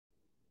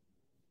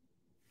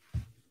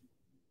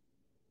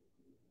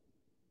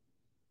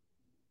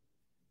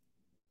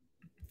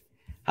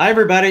Hi,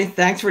 everybody.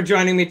 Thanks for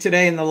joining me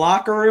today in the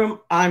Locher Room.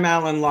 I'm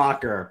Alan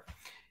Locher.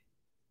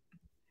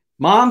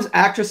 Moms,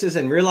 actresses,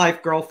 and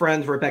real-life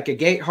girlfriends Rebecca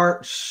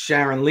Gayheart,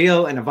 Sharon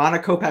Leal, and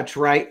Yvonna Kopacz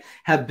Wright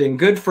have been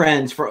good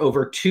friends for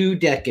over 2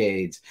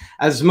 decades.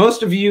 As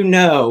most of you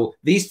know,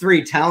 these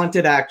 3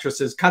 talented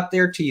actresses cut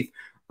their teeth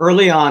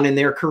early on in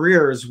their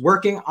careers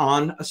working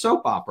on a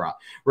soap opera.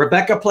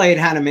 Rebecca played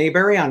Hannah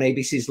Mayberry on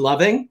ABC's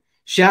Loving.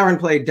 Sharon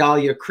played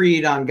Dahlia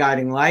Creed on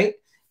Guiding Light.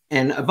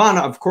 And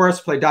Yvonna, of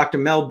course, played Dr.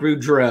 Mel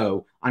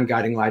Boudreau on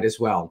Guiding Light as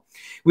well.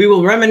 We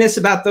will reminisce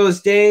about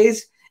those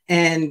days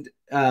and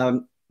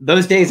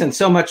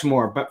so much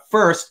more. But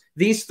first,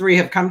 these 3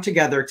 have come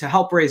together to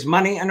help raise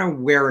money and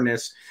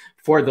awareness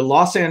for the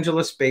Los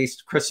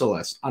Angeles-based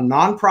Chrysalis, a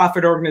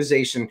nonprofit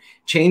organization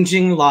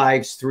changing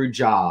lives through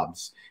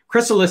jobs.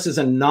 Chrysalis is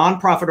a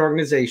nonprofit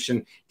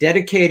organization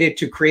dedicated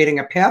to creating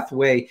a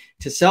pathway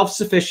to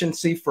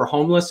self-sufficiency for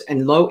homeless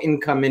and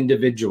low-income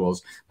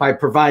individuals by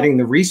providing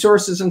the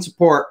resources and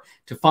support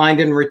to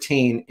find and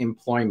retain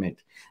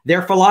employment.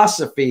 Their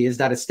philosophy is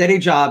that a steady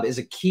job is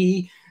a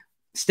key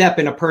step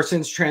in a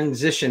person's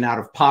transition out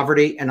of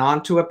poverty and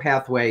onto a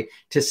pathway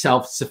to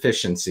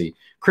self-sufficiency.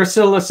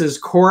 Chrysalis's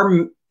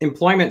core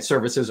employment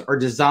services are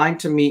designed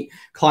to meet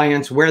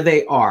clients where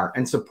they are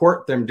and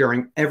support them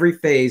during every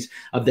phase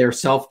of their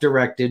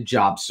self-directed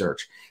job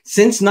search.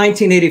 Since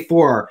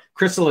 1984,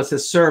 Chrysalis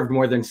has served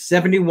more than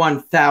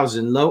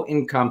 71,000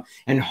 low-income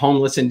and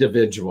homeless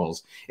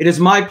individuals. It is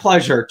my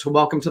pleasure to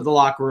welcome to the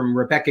Locher Room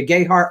Rebecca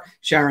Gayheart,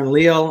 Sharon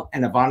Leal,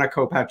 and Yvonna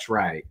Kopacz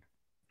Wright.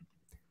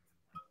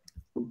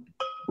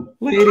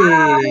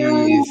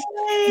 Ladies,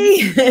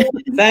 hi.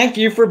 Thank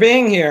you for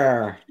being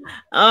here.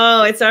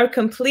 Oh, it's our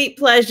complete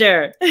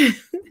pleasure.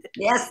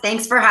 Yes,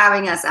 thanks for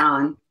having us,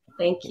 Alan.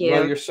 Thank you.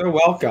 Well, you're so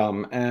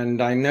welcome.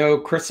 And I know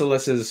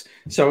Chrysalis is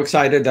so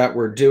excited that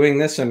we're doing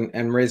this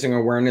and raising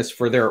awareness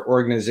for their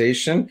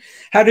organization.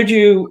 How did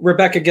you,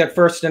 Rebecca, get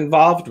first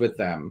involved with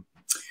them?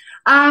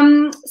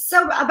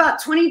 So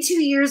about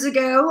 22 years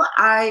ago,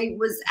 I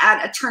was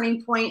at a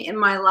turning point in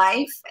my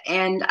life,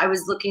 and I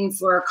was looking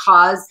for a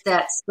cause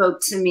that spoke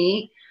to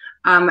me.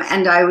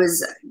 And I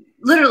was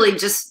literally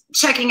just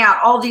checking out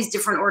all these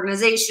different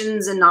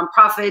organizations and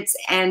nonprofits.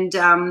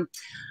 And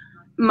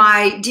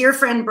my dear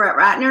friend Brett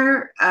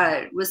Ratner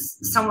was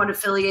somewhat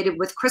affiliated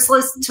with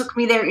Chrysalis, took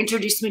me there,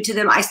 introduced me to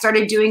them. I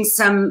started doing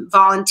some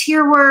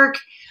volunteer work,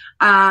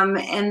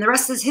 and the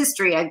rest is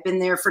history. I've been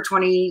there for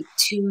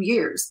 22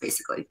 years,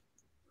 basically.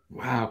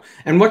 Wow.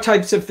 And what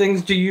types of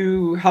things do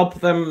you help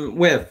them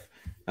with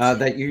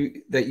that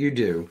you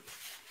do?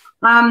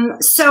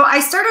 So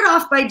I started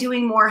off by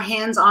doing more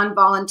hands-on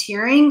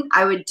volunteering.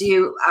 I would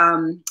do,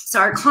 so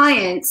our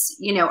clients,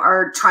 you know,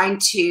 are trying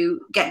to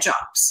get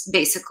jobs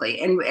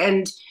basically.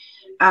 And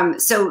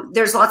so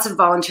there's lots of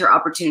volunteer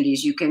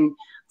opportunities. You can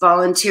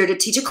volunteer to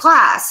teach a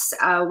class,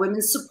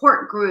 women's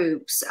support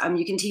groups.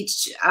 You can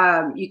teach,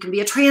 you can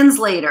be a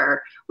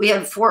translator. We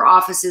have 4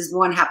 offices.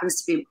 One happens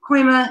to be in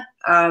Pacoima,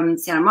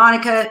 Santa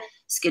Monica,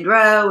 Skid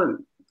Row.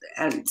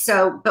 And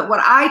so, but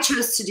what I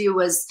chose to do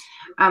was,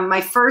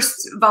 my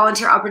first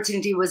volunteer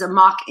opportunity was a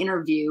mock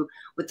interview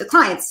with the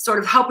clients, sort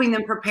of helping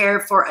them prepare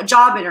for a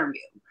job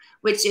interview,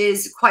 which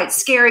is quite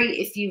scary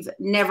if you've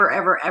never,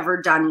 ever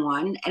done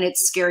one. And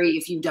it's scary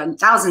if you've done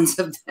thousands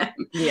of them.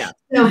 Yeah.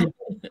 So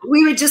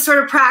we would just sort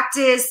of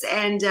practice,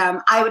 and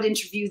I would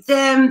interview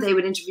them. They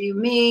would interview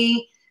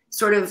me,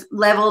 sort of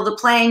level the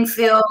playing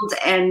field.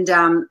 And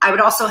I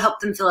would also help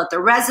them fill out their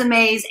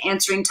resumes,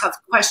 answering tough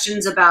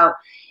questions about,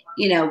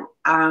 you know,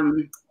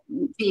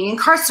 being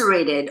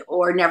incarcerated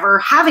or never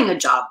having a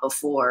job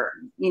before.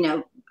 You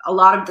know, a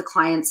lot of the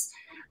clients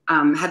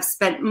have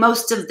spent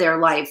most of their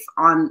life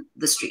on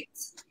the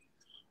streets.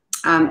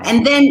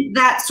 And then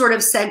that sort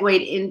of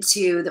segued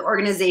into the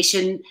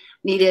organization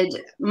needed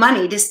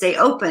money to stay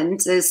open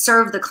to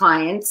serve the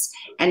clients.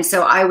 And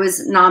so I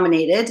was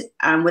nominated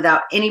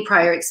without any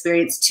prior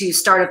experience to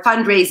start a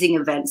fundraising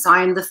event. So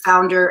I am the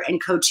founder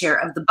and co-chair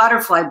of the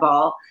Butterfly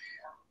Ball,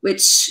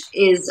 which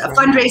is a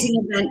fundraising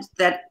event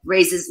that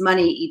raises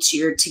money each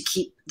year to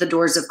keep the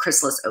doors of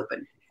Chrysalis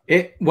open.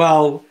 It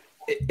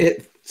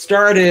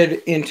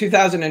started in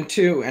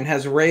 2002 and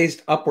has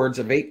raised upwards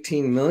of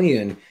 18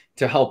 million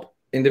to help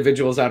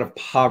individuals out of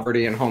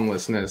poverty and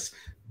homelessness.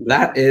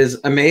 That is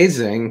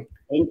amazing.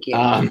 Thank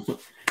you.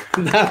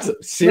 That's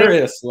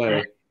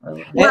seriously.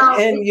 Well,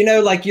 and you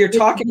know, like you're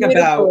talking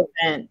about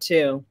event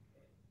too.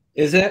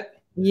 Is it?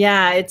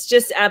 Yeah, it's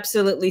just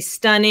absolutely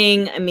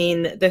stunning. I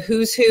mean, the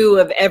who's who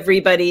of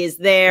everybody is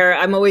there.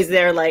 I'm always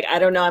there, like, I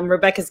don't know, I'm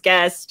Rebecca's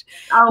guest.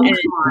 Oh, and,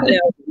 you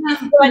know,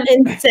 front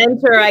and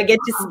center, I get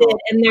to sit,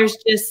 and there's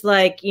just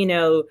like, you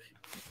know,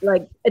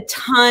 like a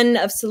ton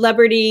of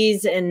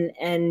celebrities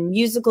and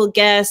musical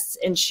guests,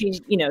 and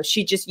she, you know,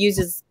 she just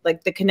uses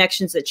like the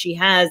connections that she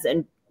has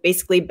and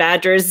basically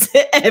badgers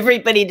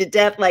everybody to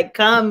death, like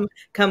come,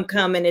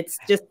 and it's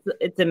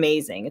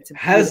amazing.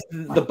 Has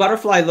the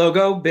butterfly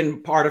logo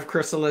been part of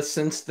Chrysalis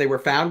since they were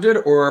founded,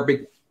 or?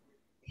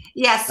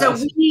 Yeah, so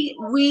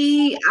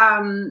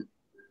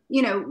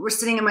you know, we're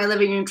sitting in my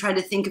living room trying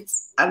to think of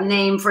a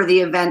name for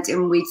the event,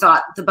 and we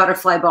thought the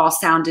butterfly ball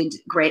sounded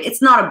great.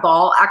 It's not a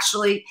ball,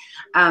 actually.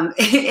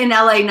 In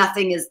LA,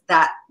 nothing is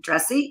that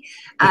dressy.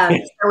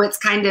 So it's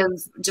kind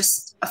of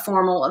just a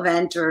formal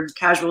event or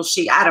casual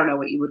chic. I don't know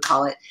what you would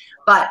call it.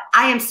 But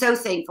I am so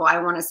thankful. I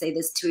want to say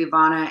this to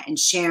Yvonna and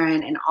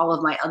Sharon and all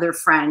of my other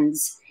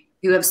friends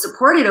who have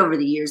supported over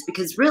the years,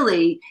 because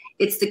really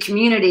it's the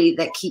community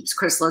that keeps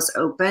Chrysalis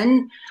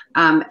open.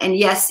 And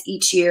yes,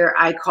 each year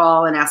I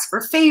call and ask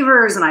for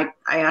favors, and I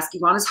ask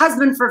Yvonna's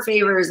husband for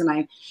favors, and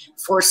I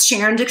force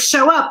Sharon to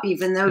show up,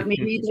 even though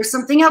maybe there's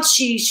something else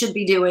she should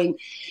be doing.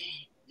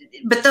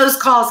 But those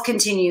calls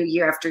continue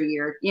year after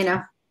year, you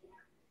know?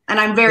 And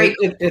I'm very,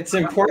 it's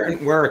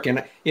important work.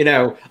 And, you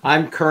know,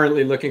 I'm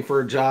currently looking for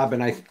a job,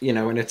 and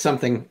and it's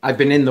something I've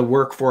been in the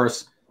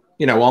workforce,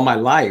 you know, all my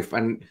life.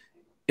 And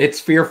it's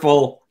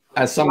fearful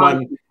as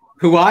someone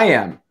who I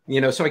am,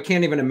 you know, so I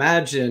can't even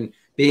imagine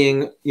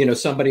being, you know,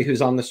 somebody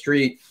who's on the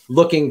street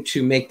looking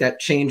to make that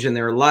change in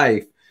their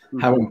life,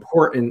 how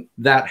important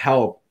that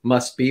help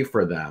must be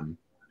for them.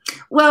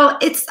 Well,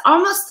 it's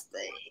almost,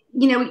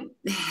 you know,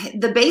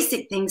 the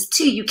basic things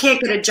too. You can't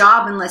get a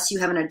job unless you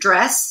have an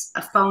address,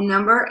 a phone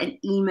number, an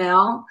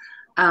email.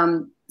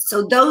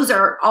 So those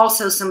are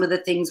also some of the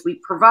things we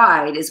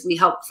provide. Is we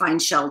help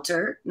find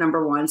shelter,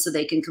 number one, so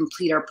they can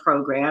complete our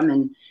program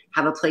and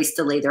have a place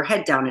to lay their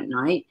head down at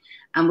night.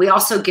 And we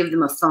also give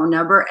them a phone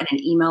number and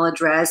an email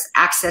address,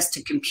 access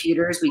to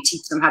computers. We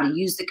teach them how to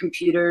use the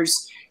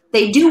computers.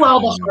 They do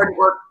all the hard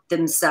work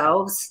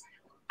themselves.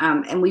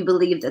 And we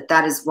believe that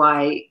that is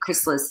why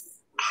Chrysalis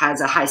has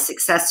a high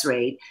success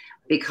rate,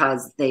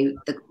 because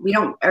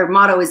our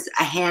motto is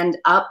a hand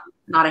up,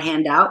 not a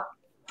handout.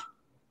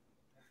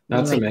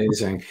 That's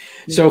amazing.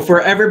 So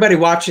for everybody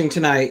watching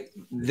tonight,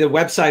 the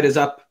website is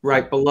up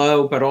right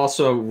below, but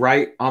also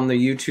right on the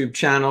YouTube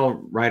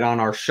channel, right on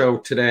our show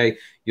today.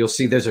 You'll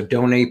see there's a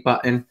donate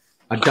button,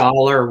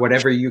 $1,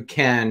 whatever you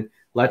can.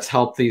 Let's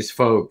help these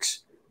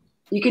folks.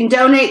 You can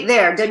donate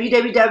there,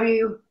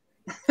 www.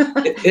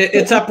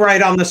 It's up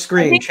right on the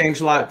screen,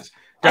 changelives.org.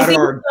 I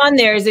think it's on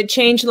there. Is it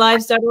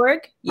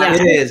changelives.org? Yeah,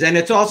 it is. And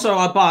it's also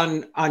up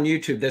on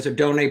YouTube. There's a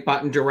donate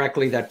button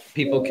directly that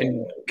people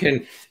can,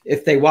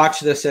 if they watch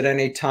this at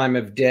any time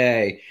of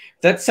day.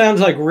 That sounds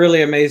like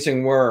really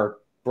amazing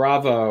work.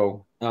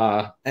 Bravo.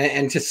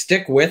 And to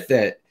stick with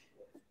it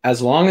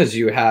as long as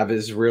you have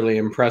is really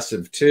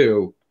impressive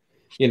too.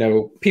 You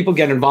know, people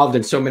get involved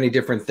in so many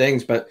different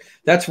things, but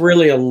that's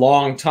really a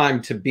long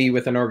time to be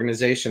with an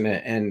organization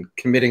and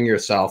committing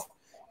yourself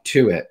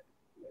to it.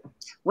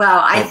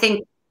 Well, I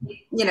think,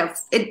 you know,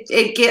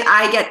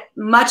 I get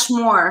much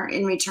more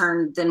in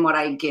return than what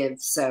I give.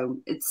 So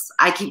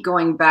I keep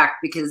going back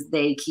because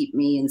they keep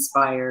me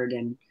inspired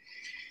and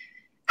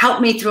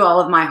help me through all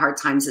of my hard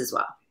times as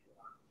well.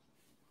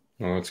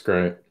 Oh, that's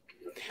great.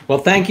 Well,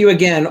 thank you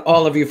again,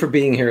 all of you, for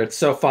being here. It's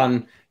so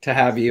fun to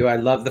have you. I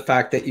love the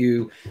fact that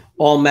you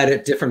all met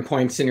at different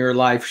points in your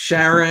life.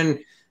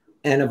 Sharon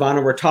and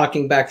Yvonna were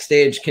talking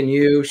backstage. Can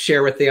you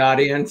share with the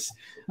audience?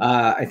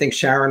 I think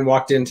Sharon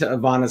walked into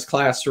Yvonna's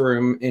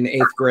classroom in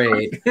 8th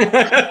grade.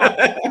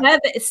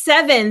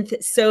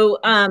 7th. So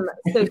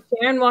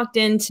Sharon walked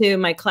into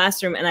my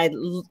classroom, and I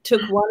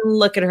took one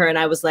look at her, and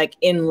I was like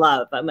in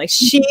love. I'm like,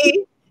 she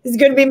is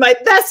going to be my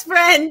best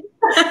friend.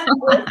 I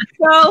was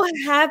so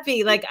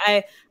happy. Like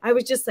I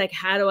was just like,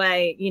 how do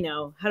I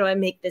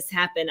make this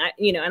happen?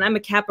 And I'm a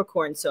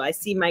Capricorn, so I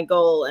see my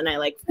goal and I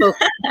like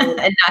focus and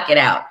knock it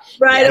out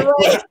right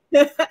away.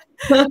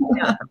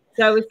 Yeah.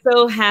 So I was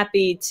so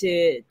happy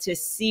to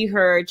see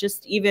her,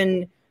 just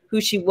even who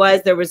she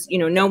was. There was,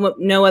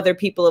 no other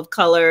people of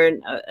color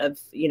of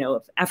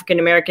African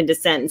American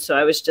descent. And so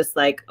I was just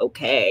like,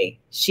 okay,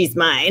 she's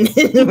mine.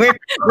 we're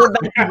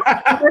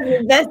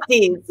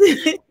besties.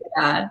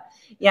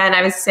 Yeah, and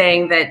I was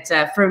saying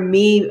that for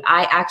me,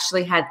 I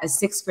actually had a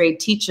 6th grade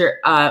teacher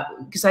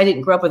because I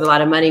didn't grow up with a lot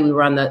of money. We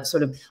were on the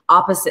sort of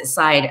opposite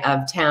side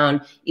of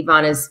town.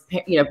 Yvonna's,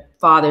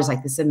 father's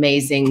like this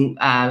amazing,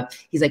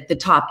 he's like the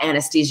top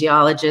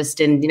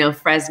anesthesiologist in,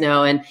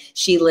 Fresno. And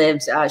she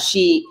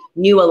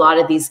knew a lot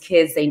of these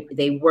kids.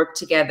 They worked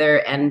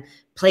together and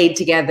played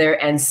together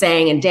and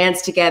sang and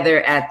danced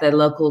together at the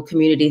local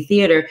community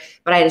theater.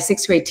 But I had a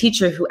 6th grade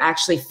teacher who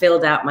actually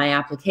filled out my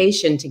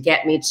application to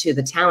get me to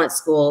the talent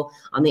school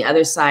on the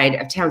other side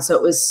of town. So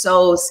it was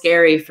so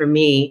scary for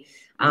me,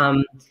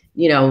 to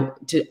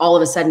all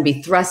of a sudden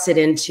be thrusted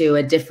into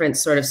a different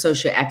sort of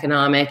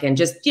socioeconomic and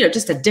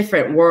just a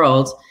different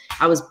world.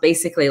 I was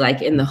basically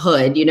like in the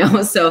hood,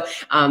 so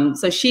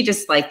she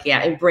just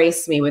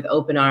embraced me with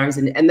open arms.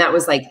 And that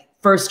was like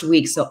first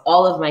week. So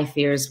all of my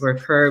fears were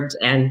curbed,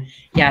 and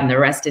the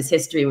rest is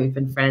history. We've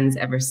been friends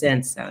ever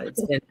since. So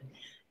it's been,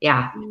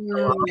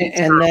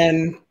 And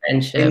then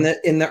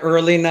in the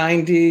early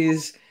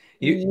 90s,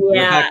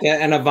 Rebecca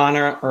and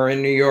Yvonna are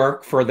in New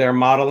York for their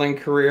modeling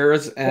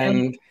careers,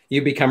 and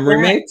you become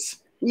roommates.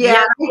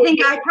 Yeah, I think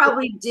I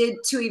probably did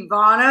to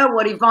Yvonna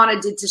what Yvonna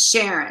did to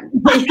Sharon.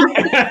 That's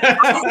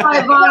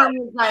why Yvonna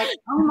was like,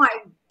 oh my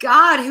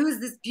God, who is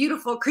this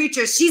beautiful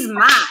creature? She's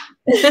mine.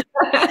 The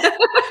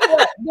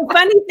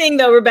funny thing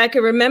though,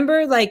 Rebecca,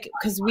 remember, like,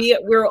 because we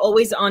were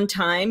always on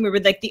time. We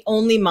were like the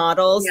only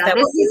models. Yeah, that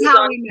this were is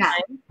how we met.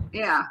 time.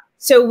 Yeah.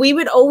 So we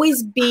would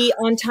always be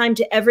on time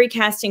to every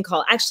casting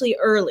call, actually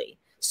early.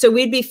 So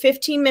we'd be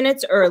 15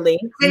 minutes early.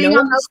 No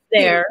one was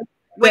there.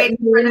 Waiting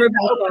for them to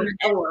Rebecca, open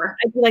the door.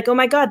 I'd be like, oh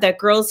my God, that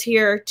girl's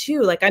here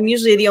too. Like, I'm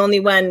usually the only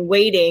one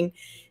waiting.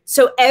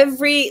 So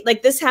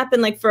this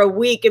happened like for a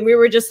week, and we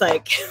were just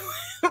like,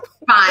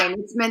 fine.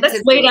 It's meant Let's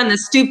to wait be. on the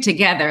stoop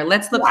together.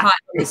 Let's look hot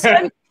on the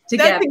stoop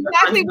together. that's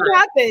exactly what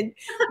happened.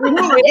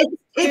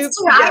 It's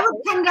true. I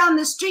would come down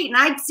the street and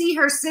I'd see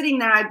her sitting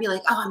there. I'd be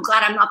like, oh, I'm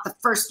glad I'm not the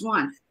first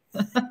one.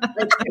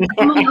 Like,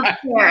 come on up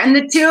there. And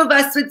the two of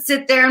us would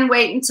sit there and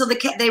wait until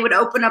they would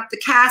open up the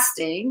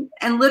casting.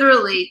 And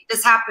literally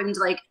this happened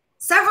like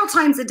several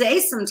times a day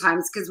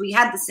sometimes because we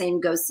had the same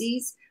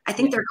go-sees. I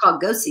think they're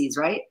called go-sees,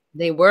 right?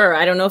 They were.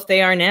 I don't know if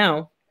they are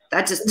now.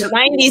 That just In the took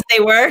 90s they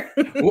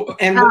were.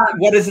 And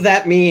what does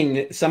that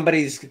mean?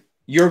 Somebody's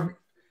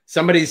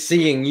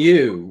seeing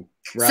you,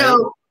 right?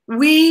 So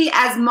we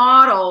as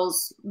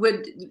models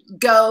would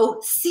go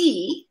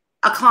see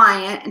a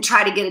client and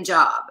try to get a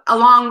job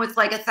along with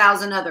like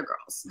 1,000 other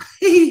girls.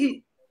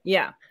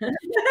 Yeah.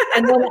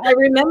 And then I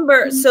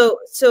remember,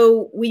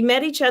 so we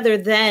met each other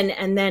then,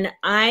 and then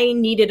I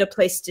needed a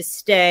place to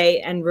stay,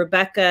 and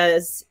Rebecca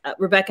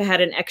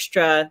had an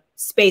extra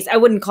space. I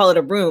wouldn't call it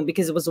a room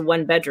because it was a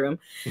 1-bedroom,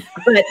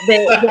 but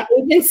the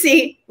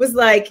agency was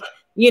like,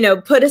 you know,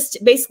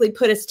 basically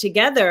put us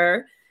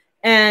together.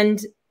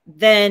 And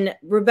then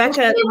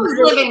Rebecca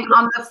was living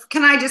on the,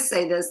 can I just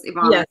say this,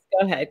 Yvonna? Yes,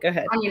 go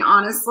ahead. I mean,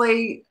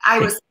 honestly, I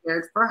was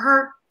scared for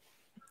her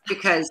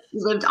because she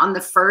lived on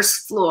the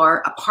first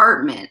floor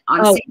apartment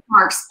on St.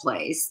 Mark's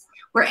Place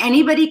where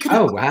anybody could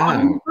look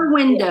out her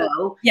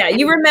window. Yeah,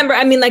 you remember,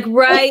 I mean, like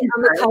right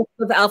on the cusp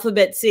of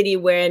Alphabet City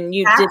when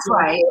you did. That's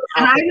right.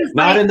 And I was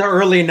not in the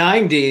early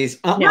 90s.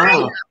 I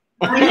know.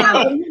 It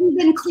hadn't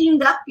been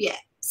cleaned up yet.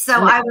 So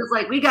I was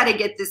like, we got to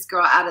get this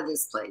girl out of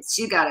this place.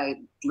 She got to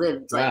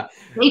live. Like,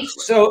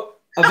 so,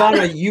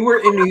 Yvonna, you were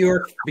in New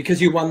York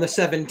because you won the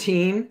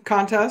 17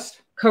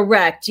 contest?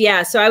 Correct.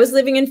 Yeah. So I was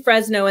living in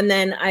Fresno, and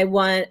then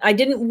I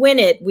didn't win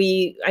it.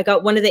 I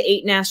got one of the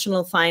 8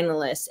 national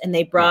finalists, and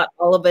they brought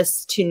all of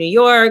us to New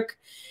York.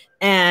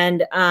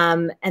 And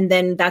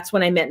then that's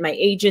when I met my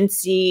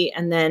agency.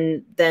 And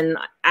then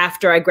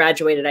after I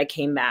graduated, I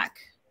came back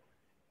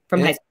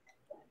from high school.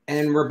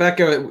 And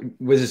Rebecca,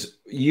 was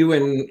you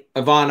and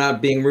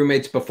Yvonna being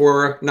roommates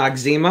before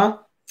Noxzema?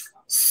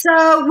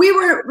 So we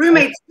were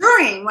roommates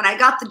during when I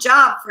got the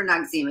job for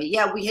Noxzema.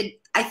 Yeah, we had,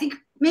 I think,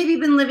 maybe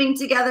been living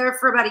together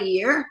for about a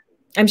year.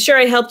 I'm sure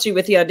I helped you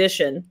with the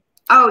audition.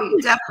 Oh,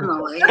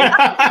 definitely.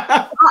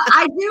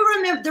 I do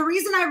remember, the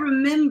reason I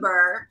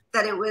remember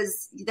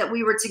that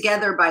we were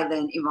together by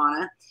then,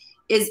 Yvonna,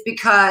 is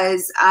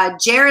because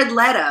Jared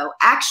Leto,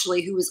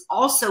 actually, who was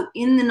also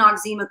in the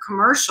Noxzema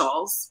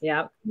commercials,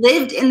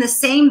 lived in the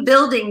same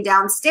building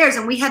downstairs.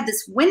 And we had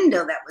this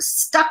window that was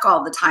stuck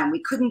all the time.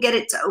 We couldn't get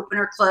it to open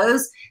or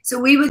close. So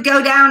we would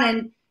go down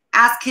and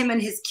ask him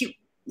and his cute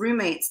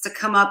roommates to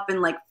come up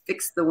and like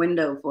fix the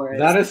window for us.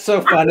 That is so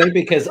funny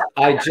because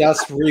I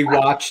just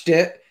rewatched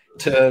it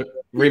to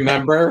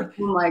remember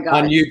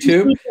on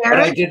YouTube, but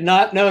I did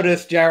not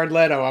notice Jared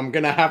Leto. I'm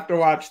gonna have to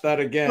watch that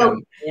again. So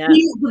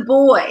he's the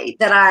boy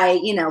that I,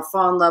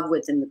 fall in love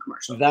with in the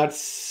commercial. That's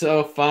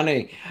so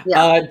funny.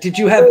 Yeah. Did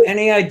you have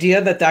any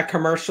idea that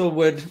commercial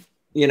would,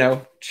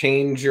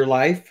 change your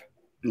life?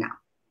 No.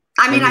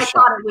 I mean, I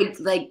thought it would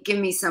like give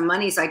me some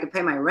money so I could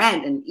pay my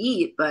rent and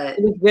eat, but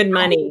it was good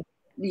money.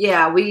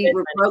 Yeah, we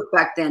were broke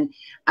back then.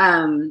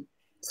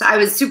 So I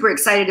was super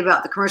excited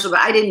about the commercial, but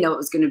I didn't know it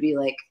was going to be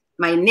like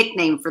my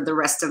nickname for the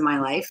rest of my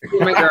life. Oh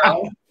my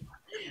girl.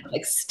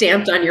 Like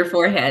stamped on your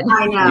forehead.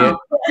 I know.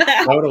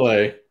 Yeah,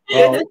 totally.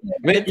 Well,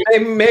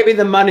 maybe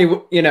the money,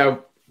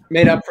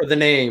 made up for the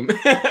name.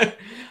 Yeah,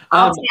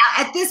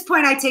 at this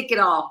point, I take it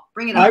all.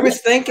 Bring it on. I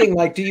was thinking,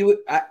 like,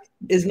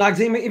 is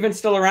Noxzema even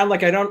still around?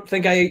 Like, I don't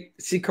think I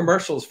see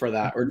commercials for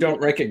that or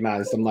don't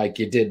recognize them like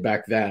you did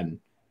back then.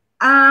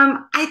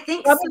 I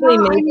think so. I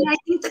mean, I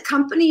think the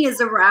company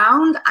is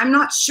around. I'm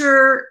not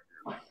sure,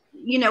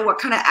 what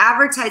kind of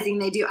advertising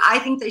they do. I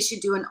think they should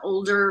do an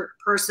older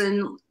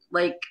person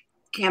like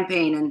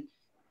campaign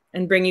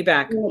and bring you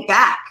back. Bring it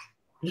back.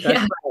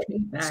 Yeah.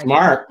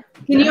 Smart.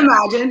 Can you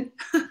imagine?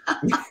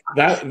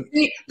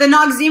 The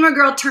Noxzema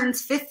girl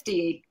turns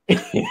 50.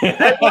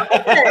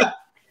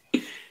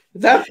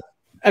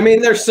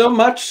 There's so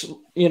much,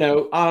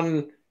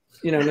 on,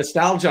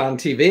 nostalgia on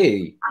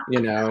TV,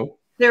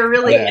 They're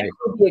really, it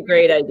would be a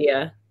great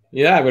idea.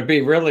 Yeah, it would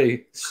be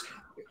really,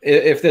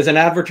 if there's an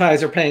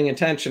advertiser paying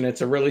attention,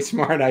 it's a really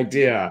smart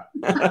idea.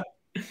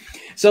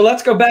 So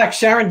let's go back.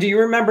 Sharon, do you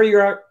remember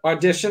your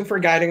audition for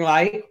Guiding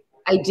Light?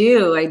 I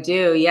do,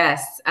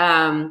 yes.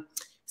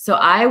 So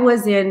I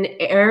was in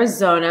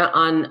Arizona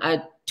on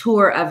a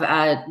tour of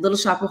Little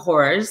Shop of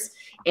Horrors,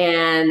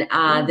 and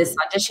this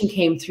audition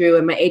came through,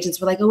 and my agents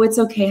were like, "Oh, it's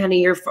okay,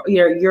 honey,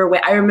 you're away."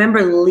 I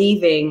remember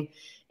leaving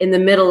in the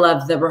middle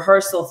of the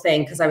rehearsal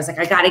thing, because I was like,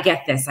 I got to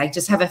get this. I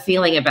just have a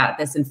feeling about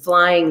this, and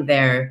flying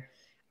there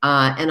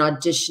and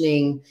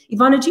auditioning.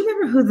 Yvonna, do you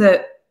remember who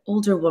the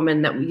older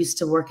woman that used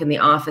to work in the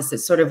office that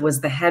sort of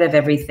was the head of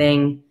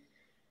everything?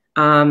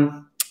 I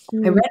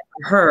read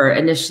for her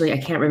initially. I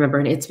can't remember.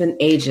 And it's been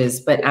ages,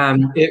 but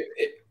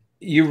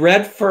you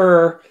read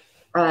for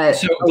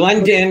so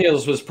Glenn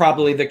Daniels was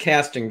probably the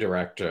casting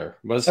director,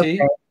 was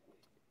he?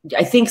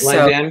 I think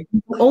Glenn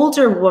so.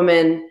 Older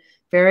woman,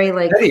 very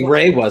like Betty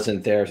Ray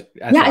wasn't there.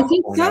 Yeah, I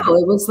think so.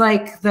 It was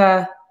like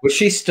the was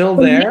she still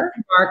there?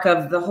 Mark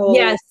of the whole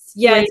yes.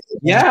 Yeah.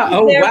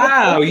 Oh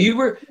wow. You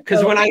were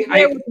because when I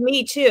with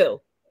me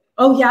too.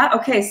 Oh yeah.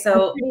 Okay.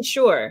 So I'm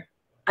sure.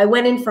 I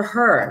went in for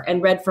her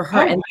and read for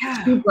her, and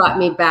she brought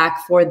me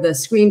back for the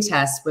screen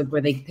test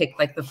where they pick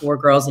like the 4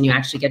 girls and you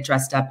actually get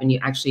dressed up and you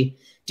actually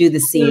do the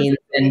scenes.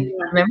 And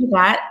remember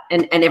that?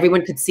 And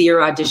everyone could see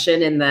your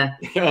audition in the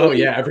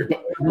everybody.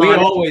 We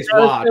always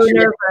watched. So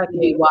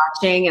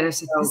watching, and I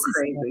was like, this is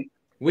crazy.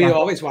 We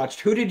always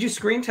watched. Who did you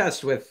screen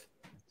test with?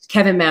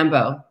 Kevin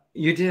Mambo.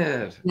 You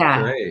did.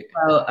 Yeah. Great.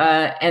 So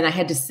and I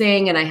had to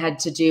sing and I had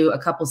to do a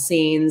couple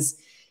scenes.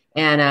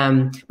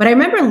 And but I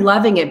remember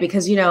loving it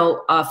because, you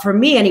know, for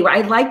me anyway,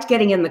 I liked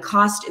getting in the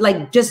costume,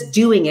 like just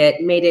doing it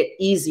made it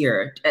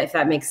easier, if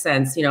that makes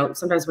sense. You know,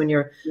 sometimes when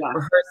you're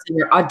rehearsing,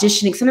 you're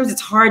auditioning, sometimes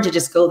it's hard to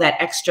just go that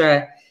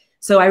extra.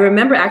 So I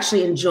remember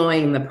actually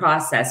enjoying the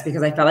process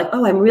because I felt like,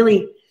 oh,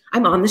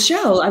 I'm on the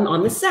show, I'm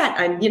on the set,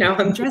 I'm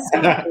dressed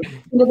up,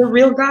 the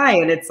real guy.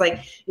 And it's like,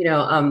 you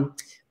know,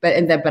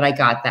 but I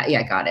got that. Yeah,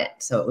 I got it.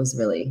 So it was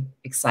really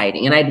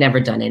exciting. And I'd never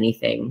done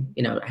anything,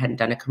 you know, I hadn't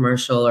done a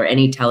commercial or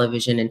any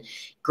television, and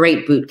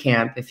great boot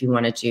camp if you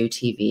want to do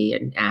TV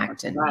and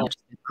act, and a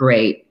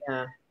great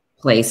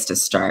place to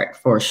start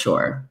for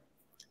sure.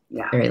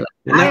 Yeah. Very lucky.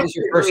 And that was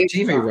your first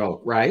TV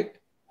role, right?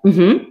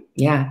 Mm-hmm.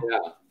 Yeah.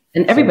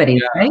 And everybody,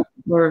 right?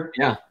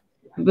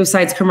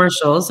 Besides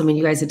commercials. I mean,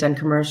 you guys had done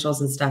commercials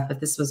and stuff, but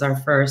this was our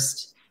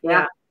first.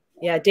 Yeah.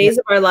 Days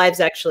of Our Lives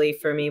actually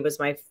for me was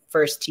my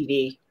first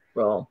TV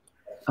role.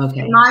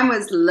 Okay. Mine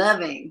was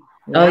Loving.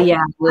 Oh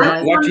yeah.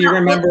 What do you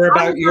remember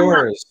about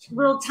yours?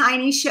 Little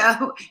tiny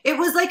show. It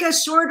was like a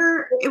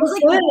shorter. It was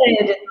like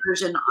a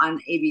version on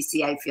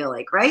ABC. I feel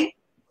like, right?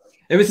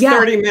 It was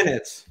 30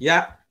 minutes.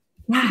 Yeah.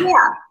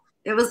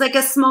 It was like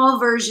a small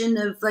version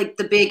of like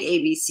the big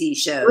ABC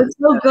show. It was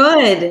so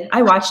good.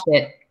 I watched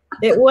it.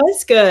 It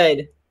was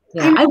good.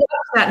 Yeah, I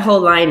watched that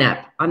whole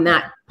lineup on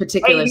that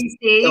particular.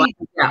 So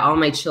All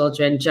My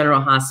Children,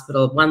 General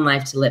Hospital, One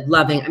Life to Live,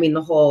 Loving. I mean,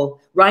 the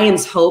whole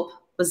Ryan's Hope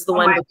was the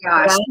one. Oh my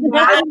gosh!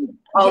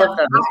 All of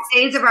them.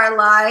 Days of Our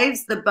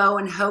Lives, the Bo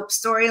and Hope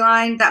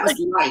storyline. That was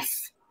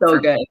life. So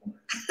good.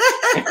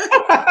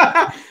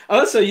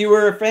 Oh, so you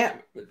were a fan,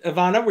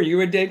 Yvonna? Were you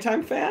a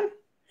daytime fan?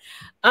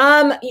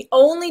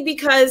 Only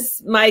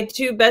because my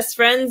 2 best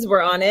friends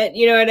were on it.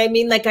 You know what I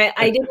mean? Like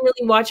I didn't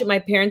really watch it. My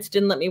parents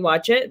didn't let me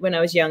watch it when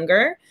I was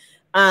younger.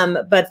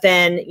 But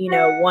then, you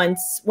know,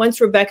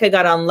 once Rebecca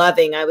got on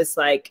Loving, I was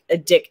like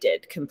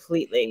addicted,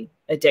 completely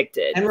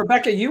addicted. And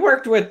Rebecca, you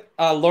worked with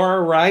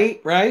Laura Wright,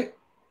 right?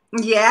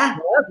 Yeah.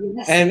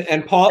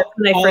 And Paul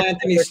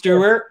Anthony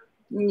Stewart.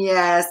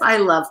 Yes, I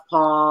love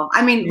Paul.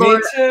 I mean, me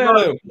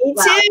too. Me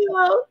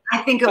too. I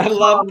think of I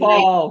love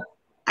Paul.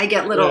 I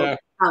get little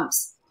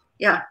bumps.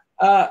 Yeah.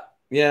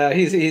 Yeah,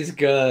 he's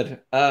good.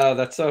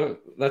 That's so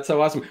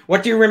awesome.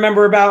 What do you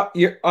remember about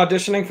your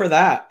auditioning for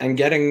that and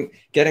getting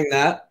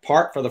that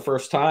part for the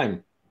first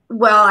time?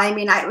 Well, I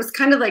mean, it was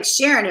kind of like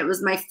Sharon. It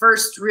was my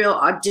first real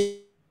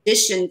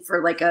audition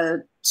for like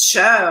a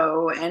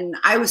show, and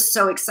I was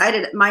so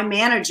excited. My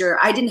manager,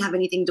 I didn't have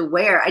anything to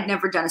wear. I'd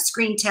never done a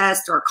screen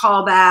test or a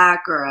callback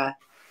or a,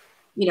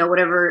 you know,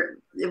 whatever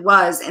it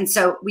was. And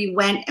so we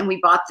went and we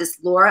bought this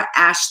Laura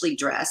Ashley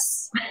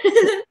dress,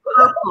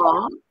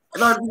 purple.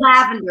 Or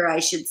lavender, I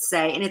should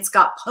say, and it's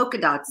got polka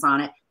dots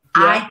on it.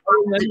 Yeah, I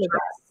remember the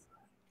dress.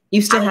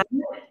 You still have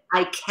it?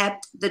 I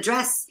kept the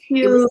dress.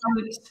 It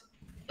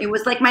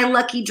was like my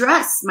lucky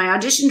dress, my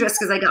audition dress,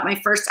 because I got my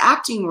first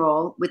acting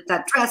role with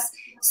that dress.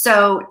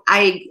 So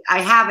I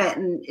have it,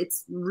 and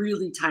it's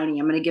really tiny.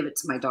 I'm going to give it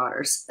to my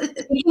daughters.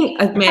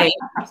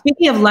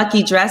 Speaking of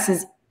lucky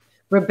dresses,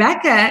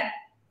 Rebecca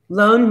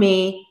loaned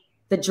me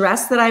the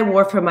dress that I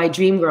wore for my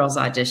Dreamgirls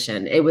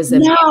audition. It was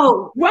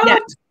what? Yeah.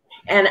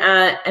 And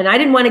I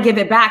didn't want to give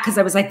it back because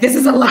I was like, this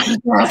is a lucky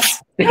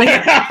dress. Did you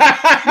ever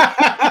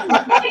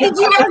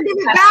give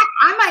it back?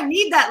 I might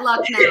need that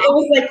luck now. It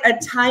was like a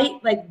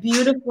tight, like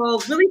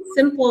beautiful, really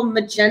simple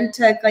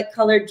magenta like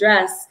colored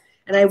dress.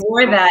 And I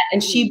wore that,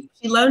 and she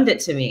loaned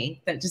it to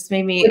me. That just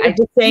made me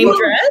the same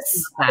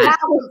dress.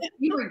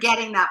 You were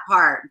getting that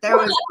part. There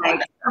was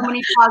like so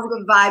many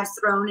positive vibes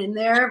thrown in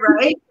there,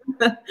 right?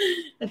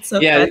 That's so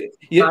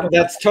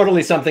that's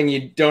totally something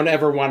you don't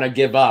ever want to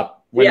give up.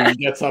 When you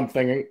get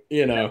something,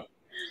 you know.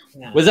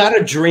 Yeah. Was that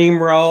a dream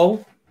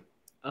role?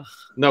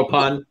 No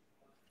pun.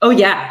 Oh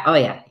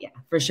yeah,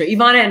 for sure.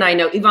 Yvonna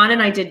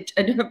and I did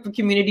a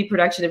community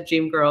production of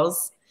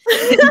Dreamgirls,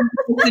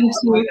 Listened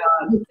to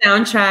the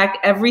soundtrack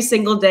every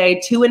single day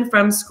to and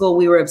from school.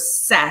 We were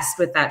obsessed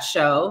with that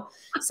show.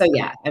 So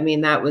yeah, I mean,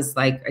 that was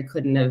like, I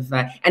couldn't have,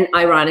 and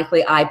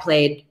ironically, I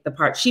played the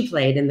part she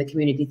played in the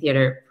community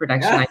theater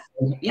production.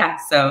 Yeah,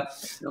 so.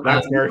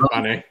 That's very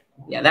funny.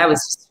 Yeah, that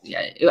was, just,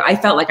 yeah, I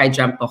felt like I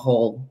jumped the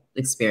whole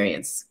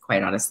experience,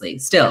 quite honestly,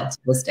 still to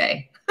this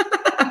day.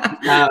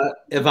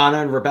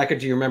 Yvonna and Rebecca,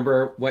 do you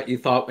remember what you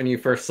thought when you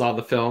first saw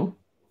the film?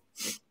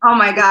 Oh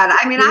my God.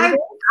 I mean, I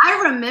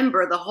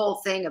remember the whole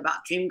thing about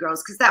Dreamgirls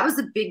because that was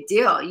a big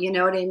deal. You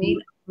know what I mean?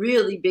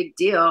 Really big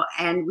deal.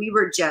 And we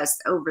were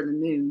just over the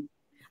moon.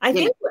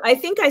 I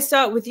think I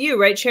saw it with you,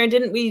 right, Sharon?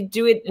 Didn't we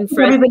do it in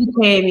front? Everybody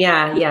came,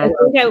 yeah.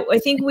 I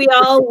think we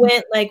all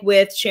went like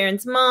with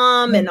Sharon's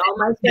mom and all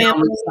my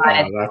family.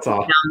 Oh, that's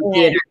awesome.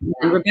 Theater.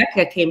 And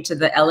Rebecca came to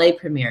the LA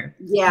premiere.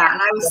 Yeah,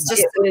 and I was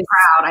just so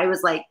proud. I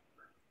was like,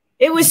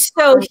 it was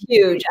so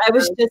huge. I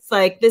was just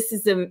like, this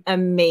is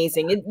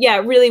amazing.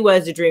 It really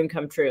was a dream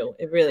come true.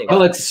 It really was.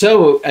 Well, it's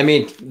so, I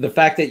mean, the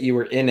fact that you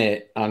were in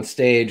it on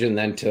stage and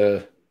then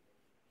to,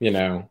 you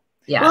know.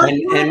 Yeah. Well,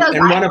 and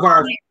one of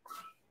our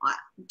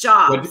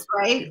jobs,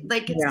 right?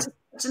 Like it's just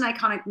such an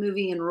iconic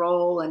movie and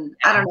role, and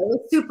I don't know,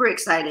 it's super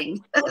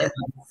exciting.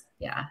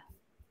 Yeah.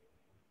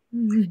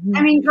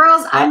 I mean,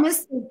 girls, I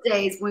miss those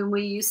days when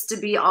we used to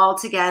be all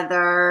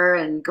together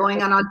and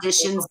going on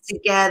auditions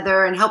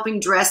together and helping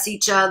dress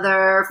each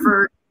other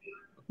for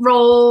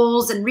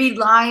roles and read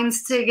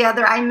lines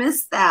together. I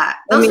miss that.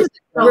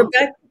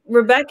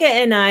 Rebecca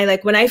and I,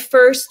 like when I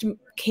first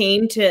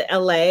came to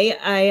LA,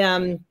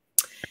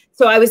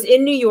 so I was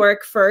in New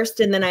York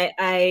first, and then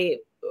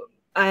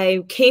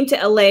I came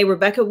to LA.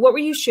 Rebecca, what were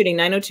you shooting?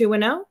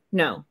 90210?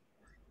 No,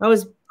 I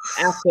was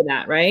after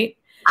that, right?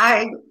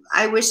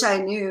 I wish I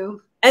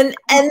knew. And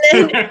then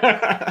she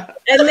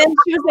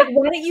was like,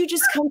 "Why don't you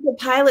just come for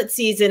pilot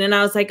season?" And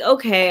I was like,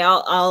 "Okay,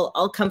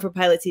 I'll come for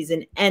pilot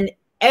season." And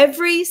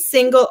every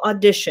single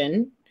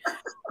audition,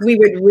 we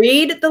would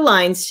read the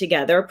lines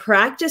together,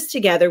 practice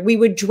together. We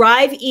would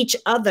drive each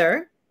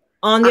other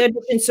on the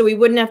audition, so we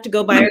wouldn't have to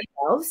go by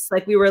ourselves.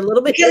 Like we were a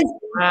little bit.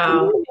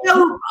 Wow.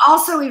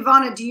 Also,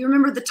 Yvonna, do you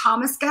remember the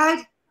Thomas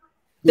Guide?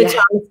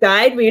 Thomas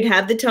Guide. We would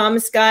have the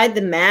Thomas Guide,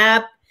 the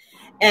map,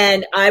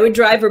 and I would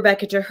drive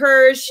Rebecca to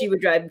hers. She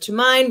would drive to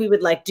mine. We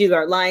would like do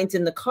our lines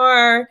in the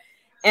car,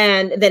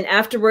 and then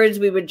afterwards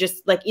we would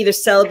just like either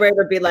celebrate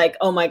or be like,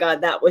 "Oh my God,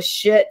 that was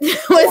shit."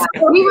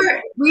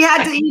 We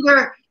had to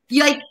either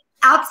like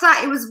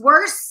outside. It was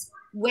worse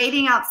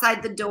waiting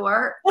outside the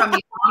door from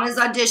Yvonna's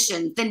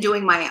audition than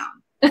doing my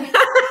own.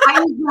 I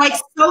was like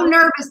so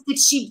nervous. Did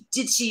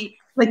she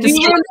like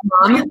remember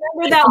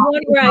that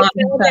one where I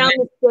fell down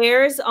the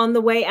stairs on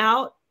the way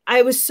out?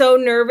 I was so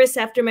nervous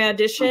after my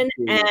audition,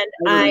 and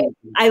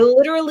I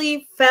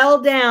literally fell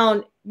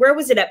down. Where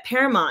was it? At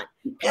Paramount.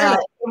 It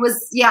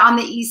was on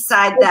the east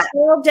side. I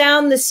fell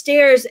down the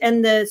stairs,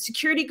 and the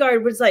security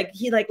guard was like,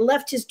 he like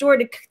left his door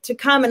to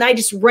come, and I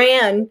just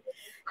ran.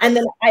 And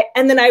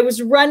then I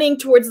was running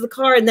towards the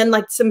car, and then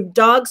like some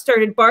dogs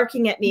started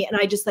barking at me, and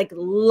I just like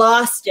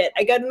lost it.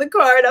 I got in the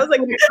car and I was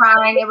like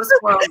crying. It was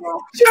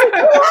horrible.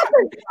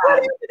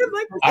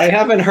 I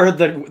haven't heard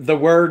the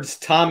words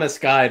Thomas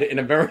Guide in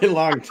a very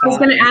long time. I was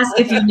going to ask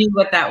if you knew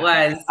what that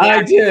was.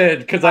 I did,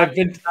 because I've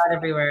been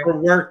everywhere for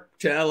work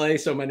to LA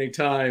so many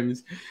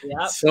times.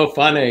 Yep. So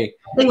funny.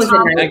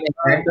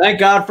 Thank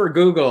God for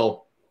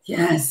Google.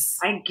 Yes,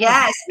 I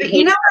guess. But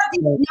you know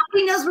what?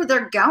 Nobody knows where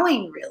they're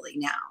going really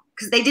now,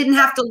 because they didn't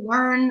have to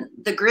learn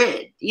the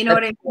grid. You know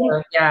what I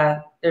mean?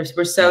 Yeah.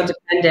 We're so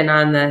dependent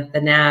on the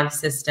nav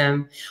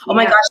system. Oh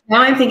my gosh.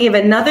 Now I'm thinking of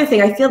another thing.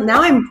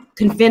 Now I'm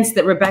convinced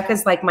that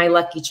Rebecca's like my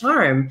lucky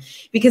charm,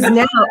 because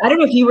now, I don't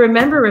know if you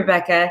remember,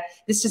 Rebecca,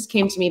 this just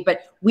came to me,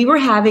 but we were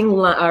having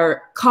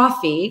our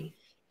coffee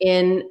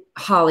in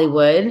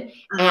Hollywood,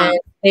 and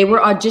they were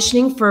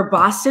auditioning for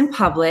Boston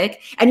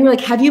Public, and you were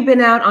like, have you been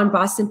out on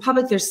Boston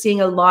Public? They're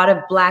seeing a lot of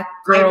Black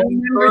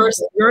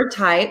girls, your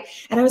type.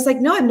 And I was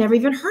like, no, I've never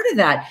even heard of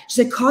that.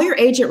 She said, call your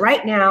agent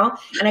right now.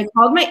 And I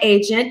called my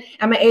agent,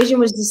 and my agent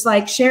was just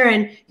like,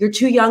 Sharon, you're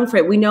too young for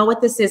it. We know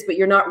what this is, but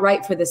you're not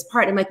right for this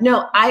part. And I'm like,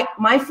 no,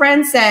 my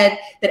friend said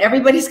that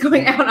everybody's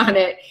going out on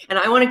it, and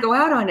I want to go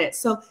out on it.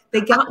 So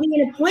they got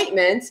me an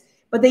appointment,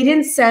 but they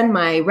didn't send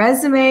my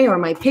resume or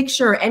my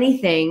picture or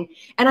anything.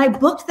 And I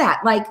booked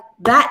that like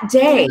that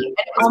day.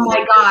 Oh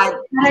my God.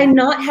 Had I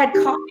not had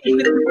coffee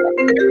with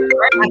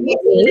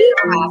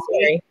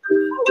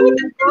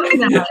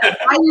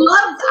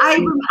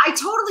I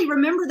totally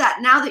remember that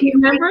now that you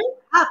remember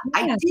up.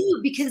 Yeah. I do,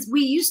 because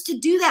we used to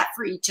do that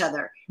for each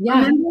other.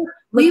 Yeah. Remember?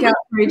 Look out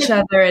for each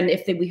other, and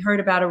if we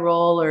heard about a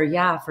role, or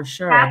for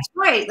sure. That's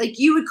right. Like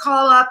you would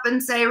call up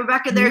and say,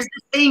 Rebecca, there's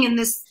this thing in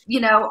this,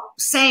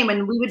 same,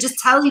 and we would just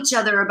tell each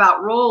other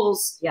about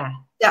roles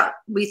that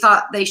we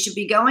thought they should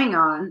be going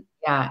on.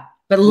 Yeah.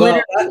 But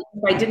literally,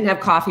 if I didn't have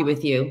coffee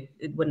with you,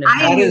 it wouldn't have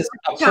happened. That is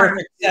a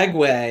perfect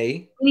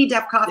segue. We need to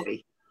have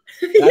coffee.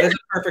 That is a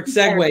perfect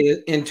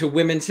segue into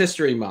Women's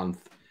History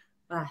Month.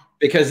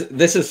 Because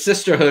this is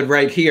sisterhood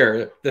right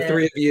here. The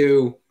three of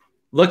you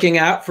looking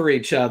out for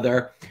each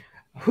other.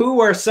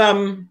 who are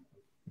some,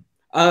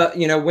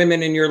 you know,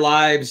 women in your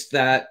lives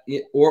that,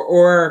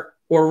 or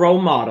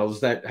role models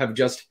that have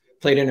just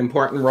played an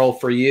important role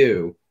for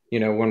you, you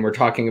know, when we're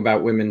talking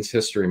about Women's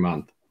History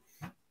Month?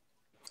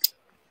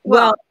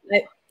 Well,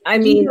 I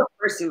mean,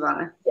 first,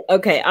 Yvonna.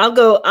 Okay, I'll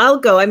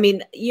go. I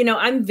mean, you know,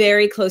 I'm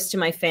very close to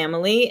my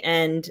family,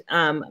 and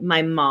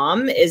my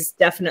mom is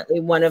definitely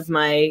one of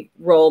my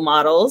role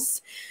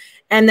models.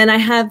 And then I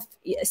have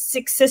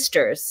 6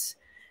 sisters,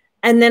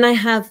 and then I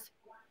have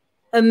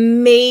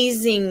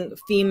amazing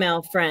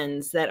female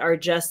friends that are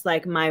just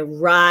like my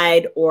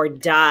ride or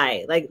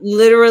die, like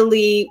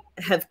literally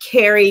have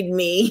carried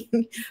me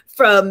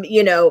from,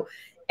 you know,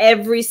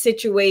 every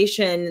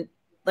situation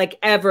like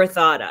ever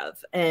thought of.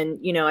 And,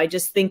 you know, I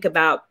just think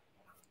about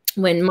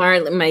when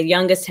my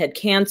youngest had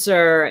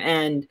cancer,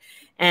 and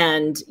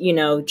you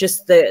know,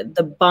 just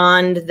the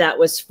bond that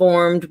was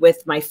formed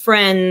with my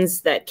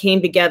friends that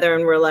came together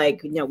and were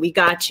like, you know, we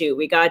got you.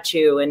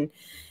 And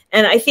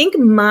I think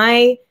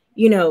the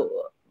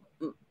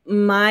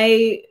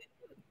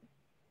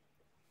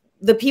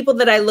people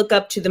that I look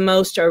up to the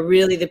most are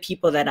really the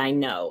people that I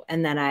know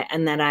and that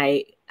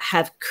I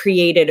have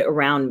created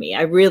around me.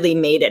 I really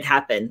made it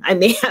happen.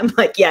 I'm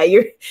like, yeah,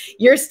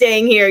 you're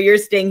staying here,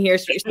 so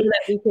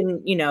that we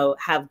can, you know,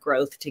 have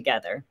growth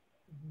together.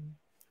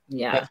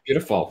 Yeah. That's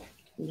beautiful.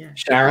 Yeah.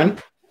 Sharon?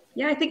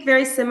 Yeah, I think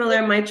very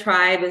similar. My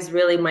tribe is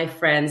really my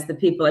friends, the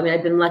people. I mean,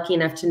 I've been lucky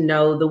enough to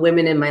know the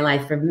women in my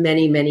life for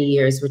many, many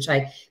years, which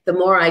the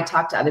more I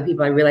talk to other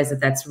people, I realize that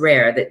that's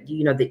rare, that,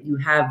 you know, that you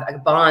have a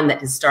bond that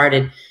has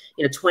started,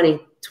 you know,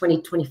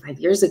 25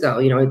 years ago.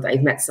 You know,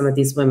 I've met some of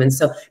these women.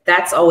 So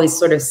that's always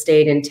sort of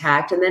stayed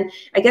intact. And then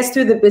I guess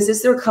through the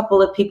business, there were a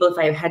couple of people, if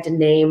I had to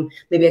name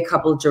maybe a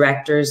couple of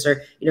directors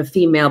or, you know,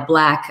 female,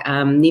 Black,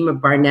 Nima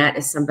Barnett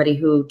is somebody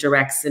who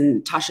directs,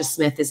 and Tasha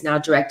Smith is now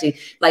directing,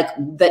 like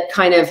that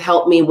kind of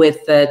helped me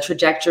with the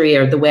trajectory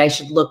or the way I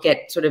should look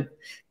at sort of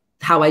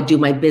how I do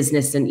my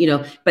business, and, you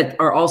know, but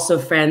are also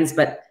friends,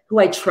 but who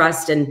I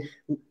trust and,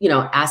 you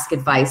know, ask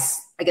advice,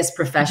 I guess,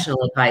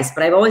 professional advice.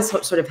 But I've always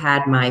sort of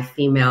had my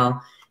female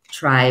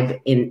tribe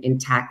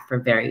intact for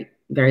a very,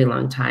 very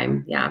long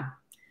time. Yeah.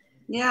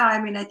 Yeah.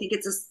 I mean, I think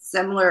it's a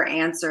similar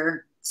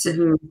answer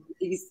to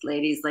these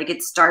ladies. Like,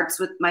 it starts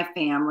with my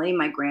family,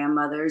 my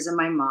grandmothers and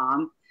my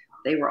mom.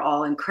 They were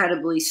all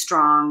incredibly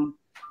strong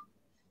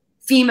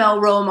female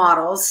role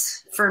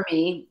models for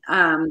me.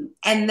 And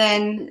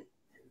then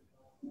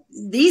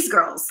these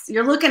girls,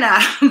 you're looking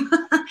at them,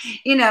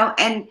 you know,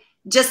 and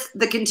just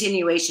the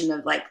continuation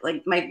of like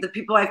the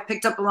people I've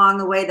picked up along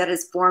the way that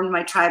has formed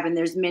my tribe. And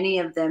there's many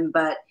of them,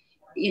 but,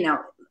 you know,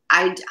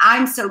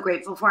 I'm so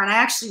grateful for, and I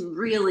actually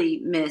really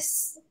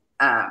miss,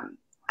 I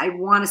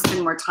want to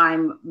spend more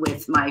time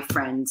with my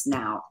friends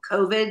now.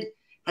 COVID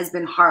has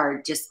been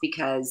hard just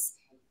because,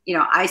 you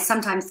know, I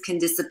sometimes can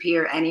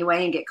disappear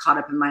anyway and get caught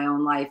up in my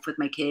own life with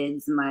my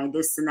kids and my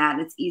this and that.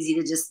 And it's easy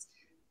to just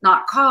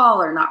not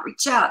call or not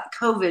reach out.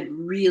 COVID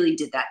really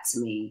did that to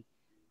me.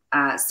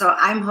 So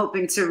I'm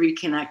hoping to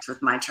reconnect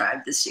with my tribe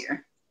this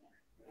year.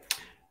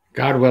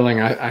 God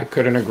willing, I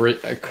couldn't agree.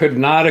 I could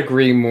not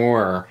agree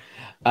more.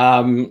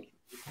 Yvonna,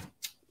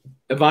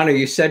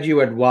 you said you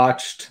had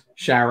watched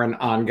Sharon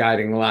on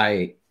Guiding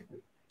Light.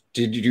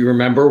 Did you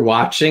remember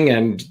watching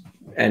and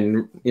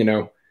you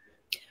know,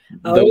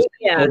 those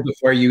people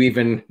before you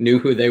even knew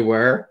who they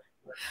were?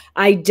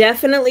 I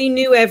definitely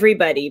knew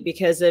everybody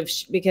because of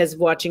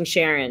watching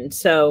Sharon.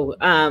 So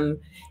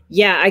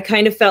yeah, I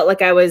kind of felt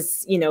like I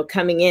was, you know,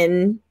 coming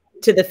in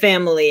to the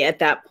family at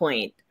that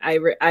point.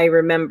 I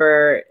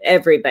remember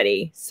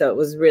everybody, so it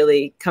was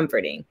really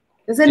comforting.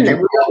 It was a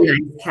really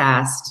nice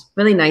cast,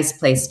 really nice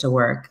place to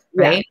work,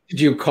 right? Yeah.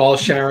 Did you call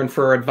Sharon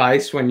for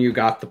advice when you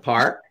got the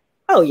part?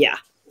 Oh yeah,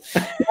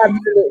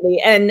 absolutely.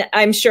 And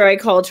I'm sure I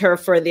called her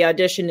for the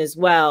audition as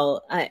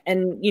well.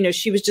 And you know,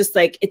 she was just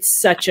like, "It's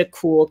such a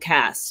cool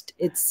cast.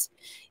 It's,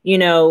 you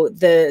know,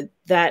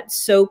 that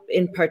soap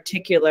in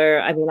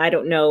particular. I mean, I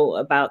don't know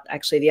about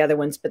actually the other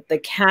ones, but the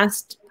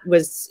cast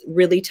was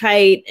really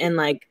tight and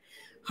like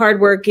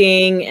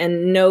hardworking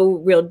and no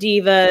real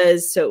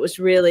divas. So it was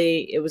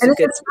a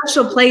good, a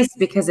special place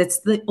because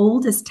it's the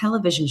oldest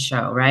television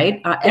show, right?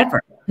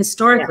 Ever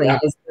historically. Yeah.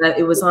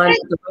 It was on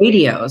the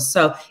radio.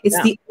 So it's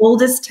the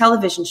oldest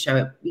television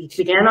show. It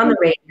began on the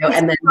radio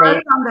and then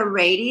on the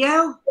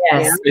radio.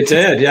 Yes, it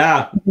did.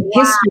 Yeah.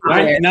 Wow.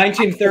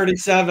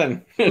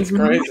 1937. It's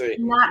crazy. I did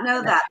not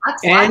know that.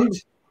 That's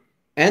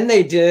and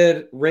they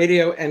did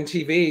radio and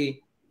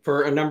TV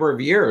for a number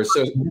of years.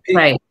 So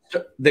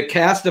the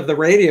cast of the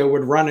radio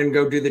would run and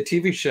go do the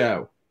TV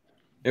show.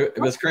 It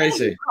was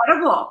crazy.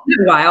 Incredible.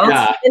 Wild.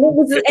 Yeah. And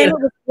it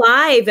was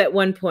live at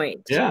one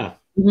point. Yeah.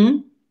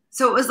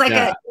 So it was like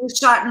a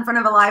shot in front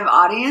of a live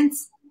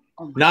audience?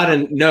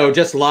 No,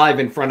 just live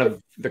in front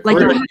of the crew.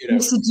 Like you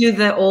used to do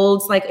the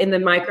olds like in the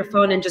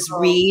microphone and just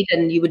read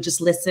and you would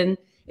just listen.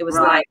 It was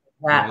like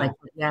that. Like,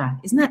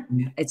 isn't that,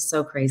 it's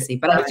so crazy.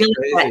 But I feel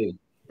like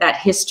that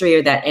history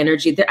or that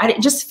energy,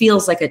 it just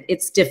feels like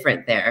it's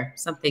different there.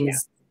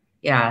 Something's,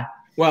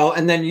 Well,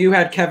 and then you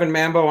had Kevin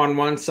Mambo on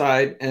one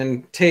side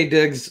and Taye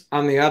Diggs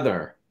on the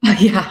other.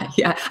 Yeah.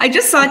 I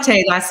just saw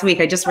Taye last week.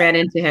 I just ran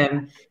into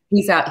him.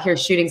 He's out here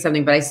shooting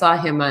something, but I saw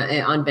him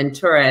on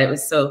Ventura. It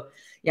was so,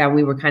 yeah,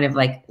 we were kind of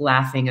like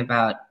laughing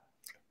about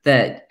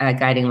the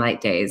Guiding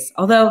Light days.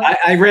 Although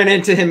I ran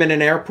into him in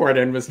an airport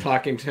and was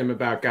talking to him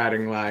about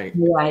Guiding Light.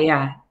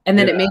 Yeah. And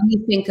then it made me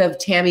think of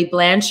Tammy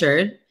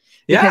Blanchard.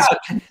 Because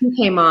she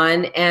came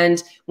on,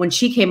 and when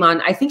she came on,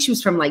 I think she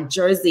was from like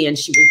Jersey, and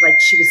she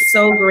was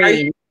so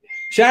green.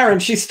 Sharon,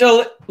 she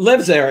still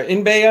lives there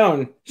in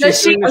Bayonne.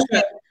 She's doing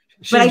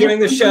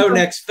the show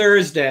next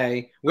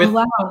Thursday with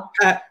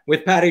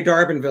Patty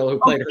Darbanville, who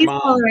played her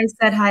mom. I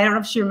said hi. I don't know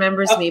if she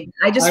remembers me,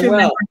 but I just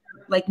remember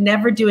her, like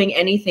never doing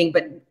anything,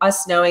 but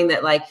us knowing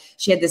that like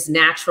she had this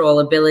natural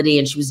ability,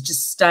 and she was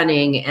just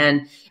stunning.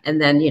 And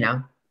then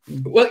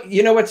well,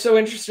 you know what's so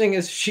interesting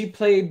is she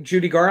played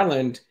Judy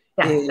Garland.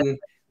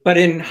 But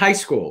in high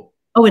school.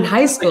 Oh, in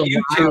high school. Like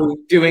you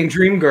two doing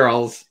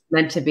Dreamgirls.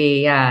 Meant to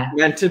be, yeah.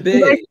 Meant to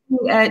be.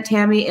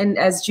 Tammy and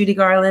as Judy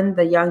Garland,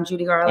 the young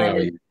Judy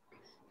Garland.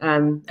 I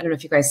don't know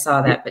if you guys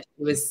saw that, but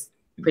it was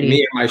pretty. Me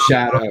and My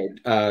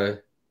Shadow.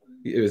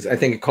 I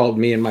think it called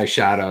Me and My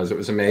Shadows. It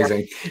was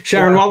amazing. Yeah.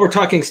 Sharon, while we're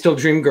talking still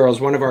Dreamgirls,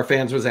 one of our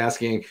fans was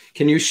asking,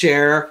 can you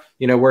share,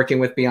 working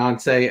with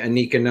Beyonce,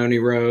 Anika Noni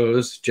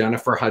Rose,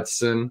 Jennifer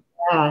Hudson?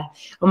 Yeah.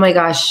 Oh my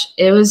gosh.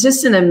 It was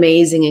just an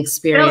amazing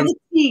experience. Spill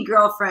the tea,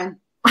 girlfriend.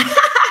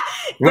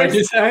 What did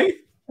you say?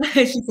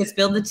 She said,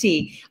 spill the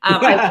tea.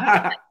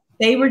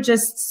 They were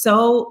just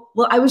so,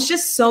 I was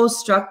just so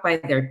struck by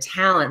their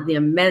talent, the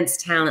immense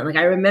talent. Like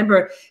I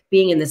remember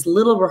being in this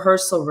little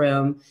rehearsal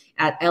room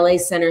at LA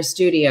Center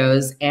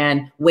Studios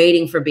and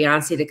waiting for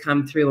Beyonce to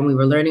come through, and we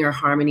were learning our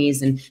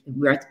harmonies, and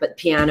we were at the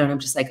piano, and I'm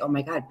just like, oh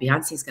my God,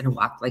 Beyonce's going to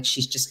walk, like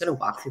she's just going to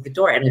walk through the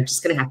door, and I'm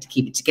just going to have to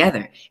keep it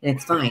together, and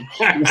it's fine.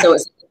 And so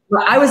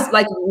I was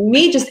like,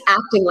 me just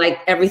acting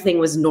like everything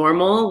was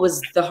normal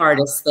was the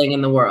hardest thing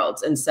in the world.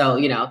 And so,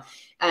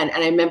 and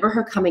I remember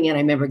her coming in. I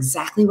remember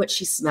exactly what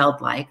she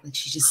smelled like. Like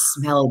she just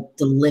smelled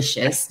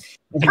delicious.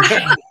 And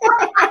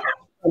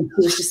she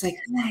was just like,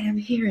 hi, I'm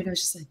here. And I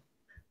was just like,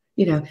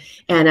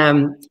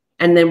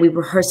 and then we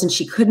rehearsed, and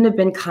she couldn't have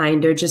been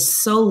kinder,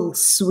 just so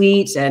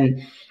sweet.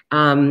 And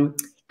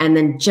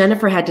then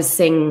Jennifer had to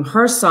sing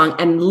her song,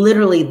 and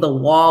literally the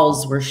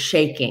walls were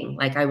shaking.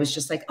 Like I was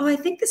just like, oh, I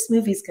think this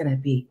movie's gonna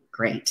be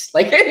great.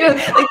 Like,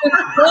 the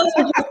walls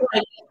were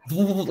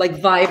just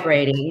like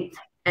vibrating.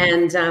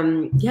 And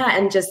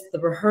and just the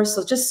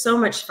rehearsal, just so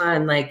much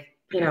fun, like,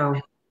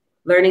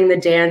 learning the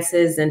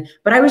dances.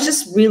 But I was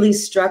just really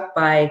struck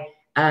by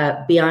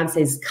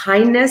Beyonce's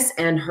kindness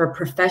and her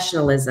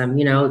professionalism.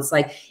 It's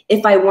like,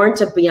 if I weren't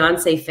a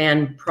Beyonce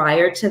fan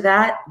prior to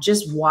that,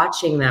 just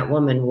watching that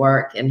woman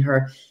work and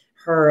her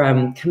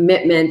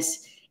commitment.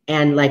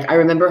 And like, I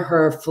remember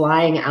her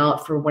flying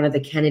out for one of the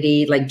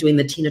Kennedy, like doing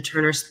the Tina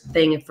Turner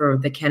thing for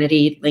the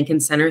Kennedy Lincoln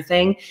Center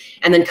thing,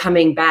 and then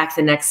coming back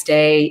the next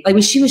day.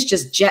 Like, she was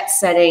just jet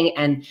setting,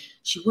 and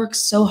she worked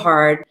so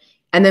hard.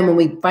 And then when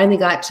we finally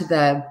got to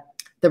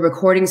the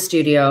recording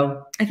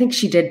studio, I think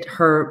she did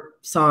her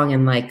song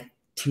in like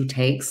 2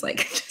 takes,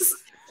 like just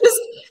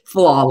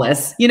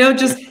flawless,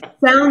 just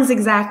sounds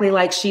exactly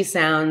like she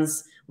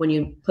sounds when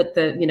you put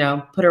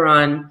her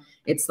on.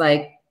 It's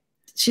like,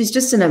 she's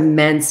just an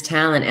immense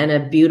talent and a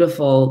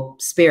beautiful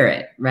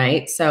spirit,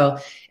 right? So,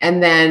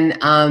 and then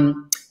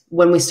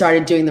when we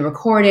started doing the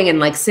recording and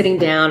like sitting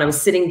down, I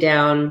was sitting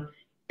down,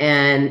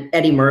 and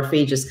Eddie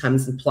Murphy just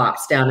comes and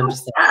plops down. I'm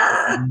just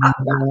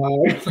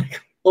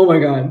like, oh my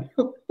God.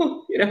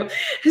 It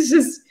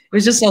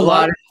was just a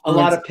lot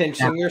of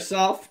pinching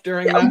yourself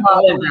during that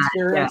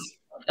experience.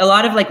 Yeah. A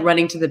lot of like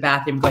running to the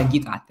bathroom, going,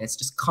 "You got this.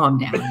 Just calm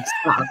down.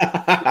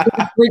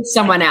 Freak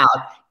someone out.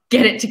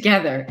 Get it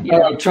together."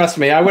 Oh, trust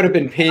me, I would have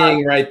been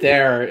peeing right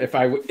there if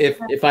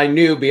I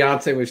knew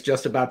Beyonce was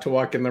just about to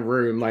walk in the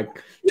room,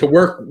 like to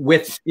work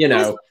with,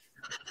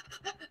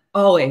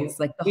 Always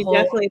like we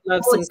definitely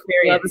love some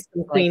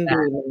Queen Bee.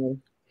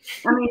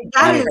 I mean,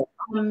 that is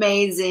an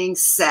amazing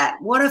set.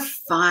 What a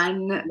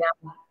fun.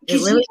 Yeah,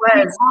 it really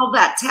was. All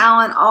that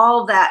talent,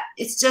 all that.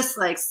 It's just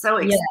like so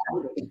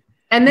exciting.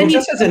 And then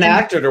just as an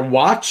actor to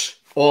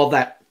watch all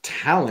that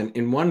talent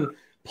in one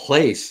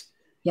place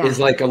is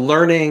like a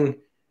learning,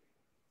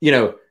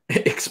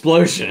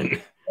 explosion.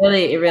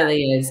 It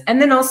really is.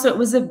 And then also it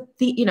was a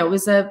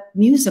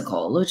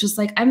musical. It was just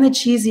like, I'm the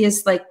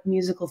cheesiest like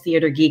musical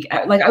theater geek.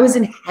 Like I was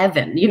in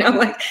heaven,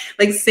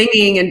 like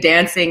singing and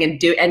dancing and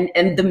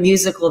the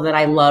musical that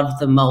I loved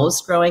the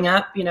most growing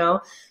up,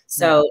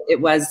 So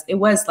it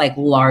was like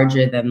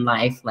larger than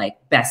life, like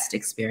best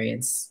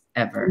experience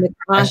ever. And the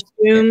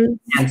costumes,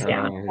 hands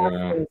down,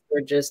 costumes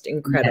were just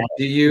incredible.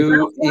 Do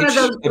you one of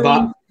those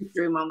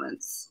dream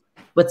moments?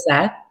 What's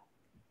that?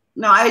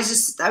 No, I was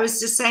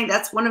just saying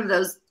that's one of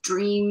those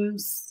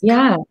dreams.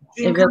 Yeah,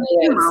 it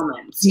really is.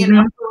 Moments,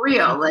 for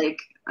real. Like,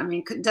 I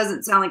mean, it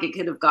doesn't sound like it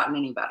could have gotten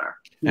any better.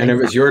 And it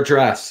was your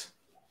dress.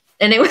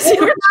 And it was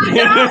your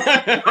dress.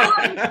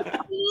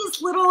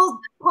 This little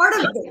part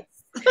of this.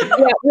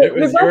 Yeah, It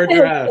was your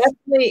dress.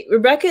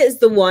 Rebecca is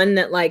the one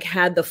that like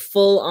had the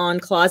full on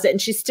closet,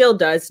 and she still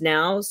does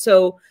now.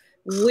 So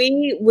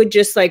we would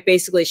just like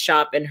basically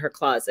shop in her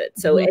closet.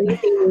 So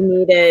anything we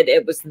needed,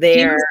 it was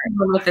there. She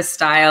was with the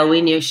style. We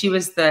knew she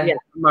was the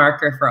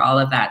marker for all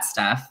of that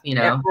stuff, you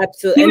know. Yeah,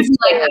 absolutely. She was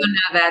like, oh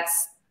no,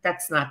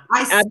 that's not.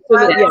 I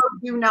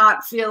do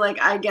not feel like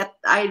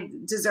I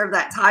deserve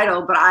that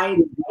title, but I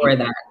wear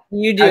that.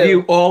 You do. Have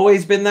you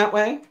always been that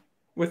way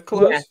with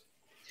clothes? Yeah.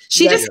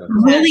 She just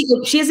really,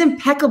 she has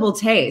impeccable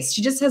taste.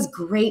 She just has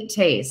great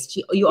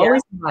taste. You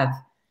always have.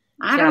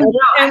 I don't know.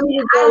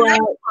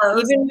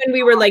 Even when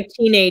we were like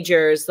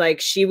teenagers,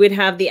 like she would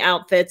have the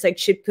outfits, like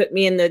she'd put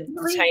me in the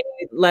tiny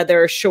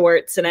leather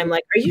shorts, and I'm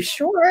like, "Are you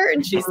sure?"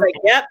 And she's like,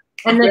 "Yep."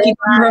 And like you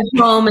come her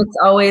home, it's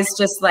always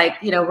just like,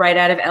 you know, right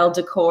out of Elle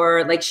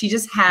Decor. Like she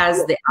just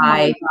has the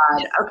eye.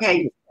 God.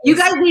 Okay, you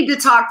guys need to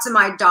talk to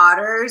my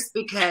daughters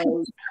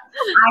because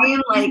I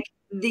am like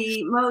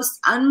the most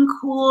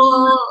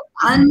uncool,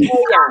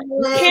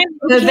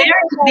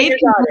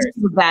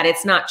 that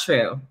it's not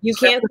true. You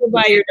can't go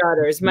by your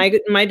daughters.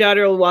 My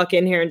daughter will walk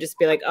in here and just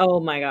be like, "Oh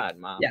my God,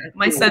 Mom." Yeah,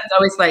 my son's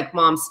always like,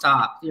 "Mom,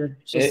 stop. You're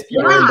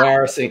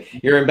embarrassing.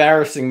 You're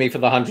embarrassing me for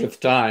the 100th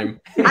time."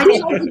 I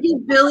tried to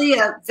give Billy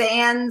a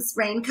Vans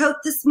raincoat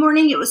this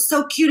morning. It was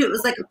so cute. It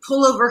was like a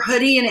pullover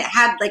hoodie, and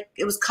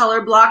it was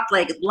color blocked,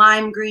 like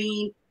lime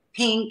green,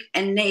 pink,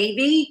 and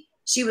navy.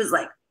 She was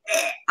like,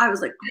 I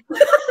was like,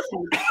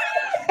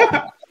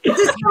 this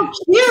is so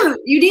cute.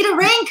 You need a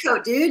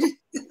raincoat, dude.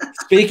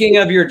 Speaking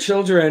of your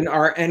children,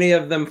 are any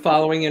of them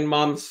following in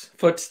Mom's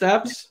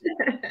footsteps?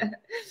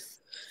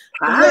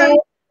 Kai,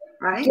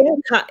 right?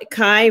 Yeah,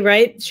 Kai,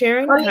 right,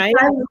 Sharon? Oh, Kai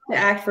wants to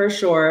act for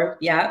sure.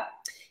 Yeah.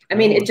 I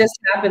mean, it just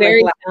happened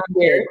like last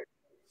year.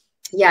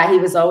 Yeah, he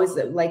was always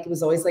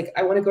like,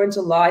 I want to go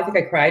into law. I think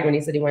I cried when he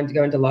said he wanted to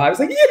go into law. I was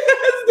like, yes,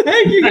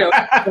 thank you. You know?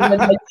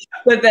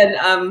 but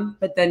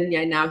then,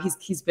 yeah, now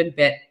he's been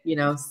bit, you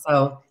know.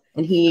 So,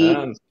 and he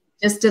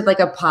just did like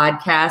a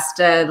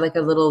podcast, like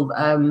a little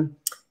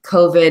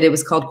COVID. It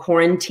was called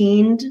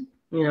Quarantined.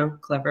 You know,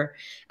 clever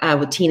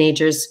with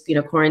teenagers. You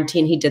know,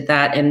 quarantine. He did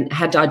that and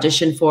had to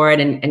audition for it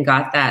and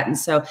got that. And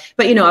so,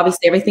 but you know,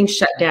 obviously everything's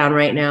shut down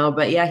right now.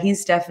 But yeah,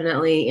 he's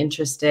definitely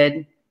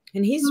interested,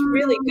 and he's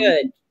really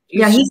good.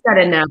 Yeah, he's got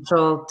a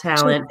natural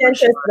talent. She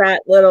sent us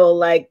that little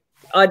like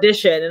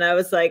audition, and I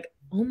was like,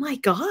 "Oh my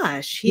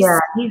gosh, he's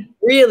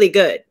really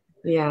good."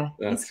 Yeah,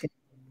 that's good.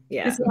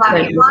 Yeah.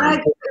 Yvonna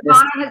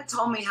has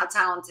told me how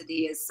talented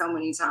he is so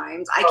many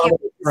times. I can't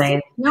believe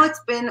it. You know,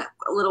 it's been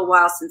a little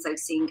while since I've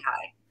seen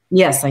Kai.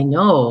 Yes, I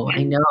know.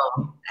 I mean,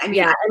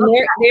 yeah,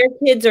 and their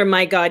kids are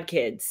my god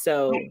kids.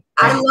 So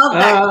I love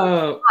that.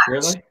 Oh,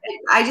 really?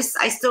 I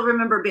still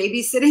remember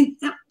babysitting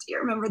them. Do you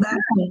remember that?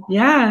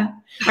 Yeah,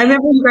 I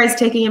remember you guys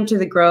taking him to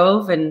the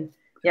Grove, and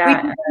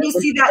you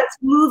see that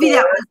movie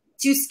that was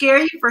too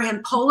scary for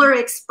him, Polar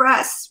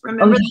Express.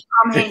 Remember the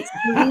Tom Hanks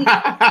movie?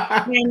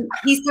 And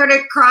he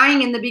started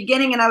crying in the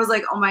beginning, and I was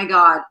like, "Oh my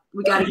God,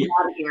 we got to get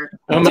out of here."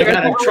 Oh my God,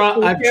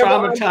 I've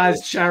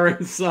traumatized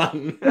Sharon's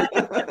son.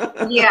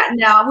 Yeah,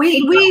 no,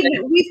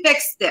 we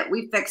fixed it.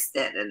 We fixed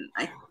it, and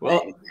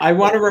I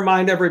want to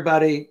remind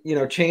everybody, you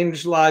know,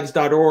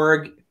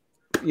 changelives.org.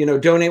 You know,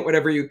 donate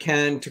whatever you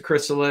can to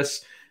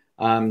Chrysalis.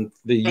 The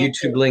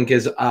YouTube link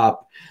is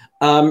up.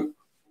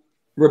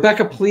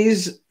 Rebecca,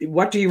 please,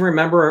 what do you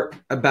remember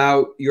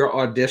about your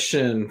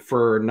audition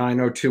for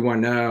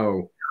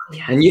 90210?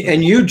 Yeah.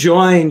 And you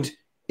joined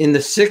in the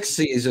 6th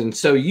season,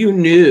 so you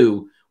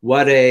knew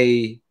what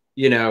a,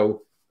 you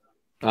know,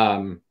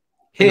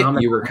 hit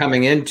you were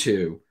coming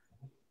into.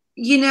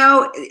 You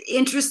know,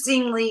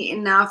 interestingly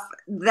enough,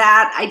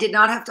 that I did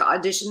not have to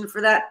audition for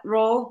that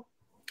role.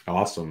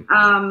 Awesome.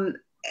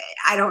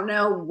 I don't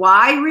know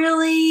why,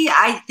 really.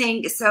 I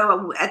think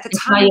so. At the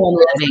time,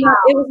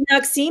 it was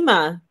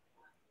Noxzema.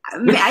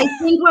 I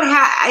think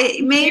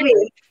maybe.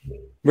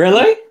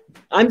 Really?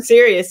 I'm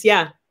serious.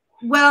 Yeah.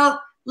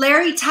 Well,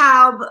 Larry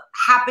Taub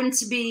happened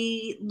to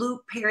be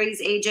Luke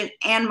Perry's agent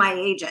and my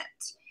agent,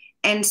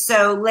 and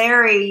so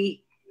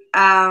Larry,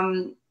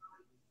 I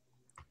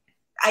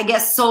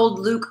guess, sold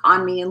Luke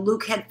on me, and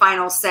Luke had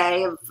final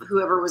say of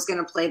whoever was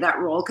going to play that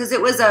role, because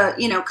it was a,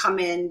 you know, come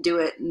in, do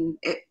it, and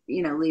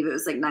leave. It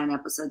was like 9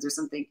 episodes or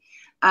something.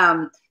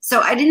 So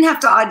I didn't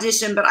have to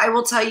audition, but I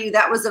will tell you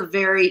that was a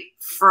very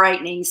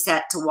frightening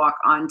set to walk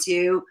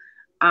onto.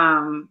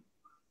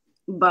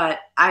 But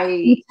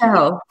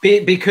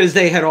because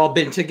they had all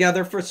been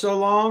together for so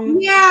long.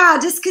 Yeah,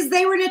 just because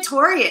they were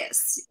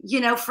notorious,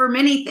 you know, for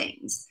many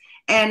things,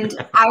 and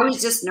I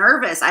was just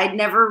nervous. I'd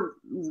never.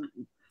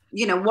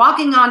 You know,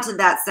 walking onto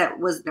that set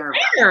was nervous.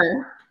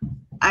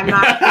 I'm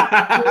not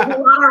a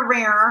lot of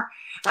rare.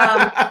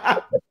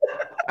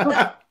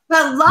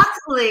 But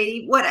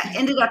luckily, what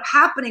ended up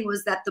happening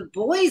was that the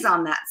boys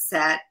on that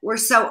set were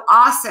so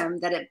awesome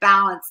that it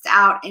balanced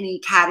out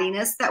any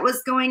cattiness that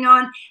was going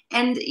on.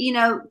 And, you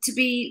know, to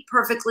be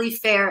perfectly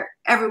fair,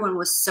 everyone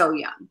was so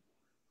young,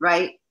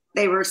 right?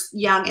 They were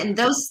young. And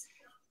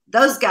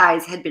those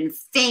guys had been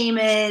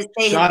famous.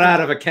 They shot out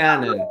of a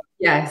cannon.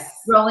 Yes.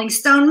 Rolling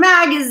Stone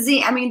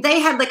magazine. I mean, they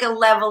had like a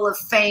level of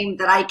fame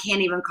that I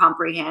can't even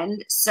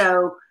comprehend.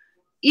 So,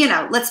 you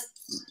know, let's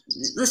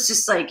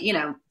just like, you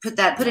know, put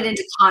it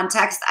into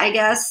context, I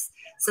guess.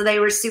 So they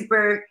were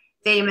super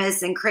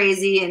famous and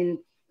crazy, and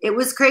it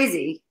was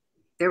crazy.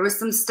 There was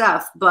some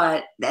stuff,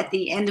 but at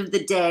the end of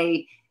the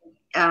day,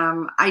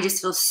 I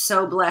just feel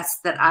so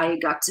blessed that I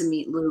got to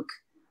meet Luke,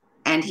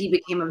 and he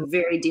became a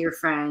very dear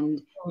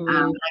friend. I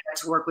got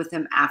to work with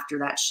him after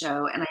that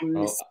show, and I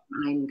miss him,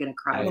 and I'm going to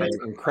cry. I'm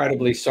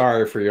incredibly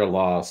sorry for your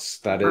loss.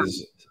 That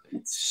is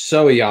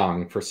so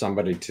young for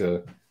somebody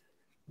to.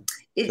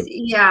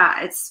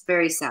 Yeah, it's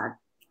very sad.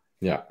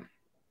 Yeah.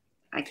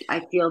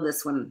 I feel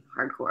this one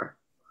hardcore.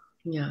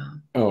 Yeah.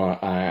 Oh,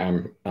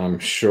 I'm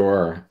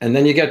sure. And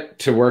then you get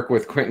to work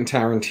with Quentin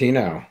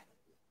Tarantino.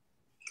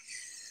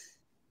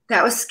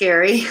 That was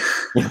scary.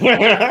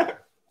 That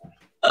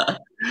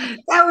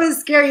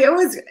was scary. It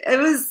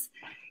was.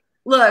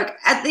 Look,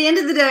 at the end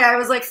of the day, I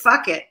was like,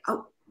 "Fuck it."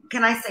 Oh,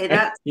 can I say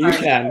that? You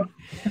can.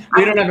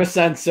 We don't have a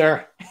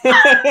censor.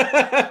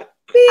 I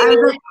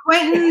was like,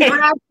 Quentin,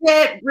 Brad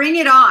Pitt, bring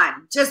it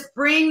on. Just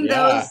bring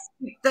just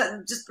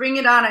bring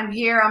it on. I'm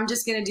here. I'm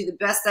just going to do the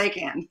best I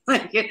can.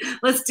 Like,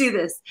 let's do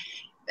this.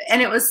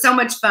 And it was so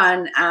much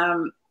fun.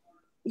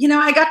 You know,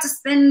 I got to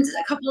spend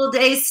a couple of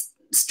days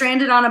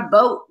stranded on a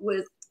boat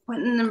with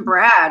Quentin and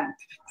Brad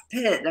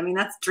Pitt. I mean,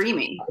 that's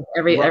dreamy.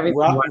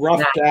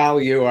 Rough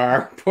gal you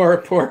are.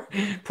 Poor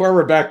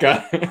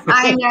Rebecca.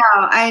 I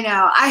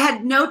know. I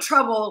had no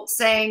trouble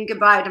saying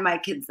goodbye to my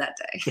kids that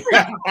day.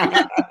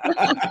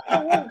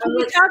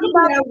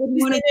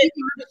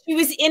 She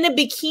was in a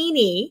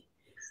bikini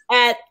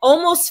at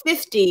almost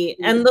 50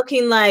 and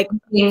looking like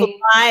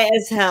fly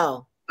as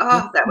hell.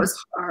 Oh, that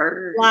was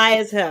hard. Fly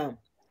as hell.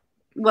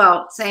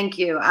 Well, thank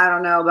you. I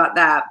don't know about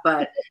that,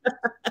 but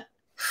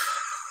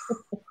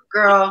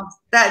girl,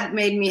 that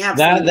made me have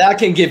that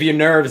can give you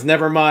nerves.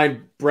 Never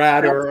mind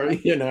Brad or,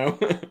 you know.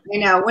 I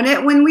know.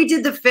 When we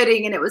did the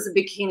fitting and it was a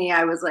bikini,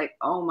 I was like,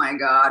 oh my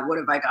God, what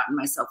have I gotten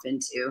myself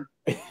into?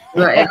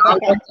 Right. I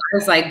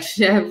was like,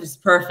 it was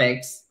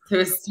perfect. It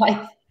was like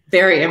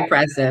very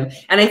impressive.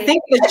 And I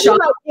think the shot,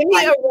 give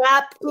me a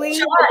wrap,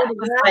 please.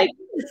 Was like,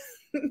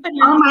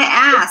 on my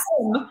ass.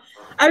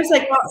 I was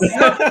like,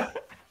 well,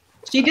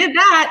 she did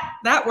that.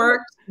 That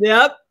worked.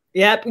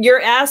 Yep. Your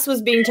ass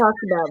was being talked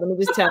about. Let me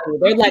just tell you.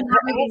 They're like,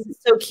 oh, this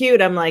is so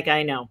cute. I'm like,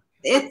 I know.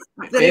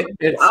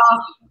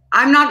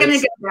 I'm not going to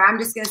go there. I'm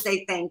just going to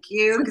say thank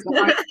you because I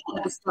want to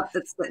hear the stuff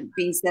that's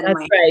being said in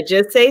my head. Right.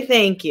 Just say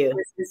thank you.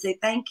 Just to say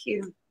thank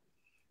you.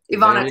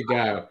 Yvonna. There you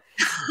go.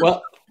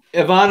 Well,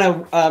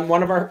 Yvonna,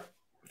 one of our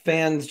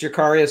fans,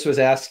 Jacarius, was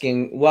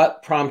asking,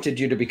 what prompted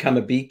you to become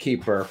a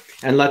beekeeper?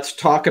 And let's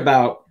talk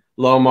about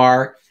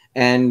Lomar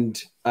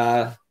and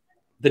the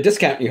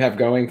discount you have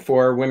going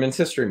for Women's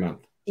History Month.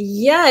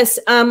 Yes.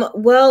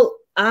 Well,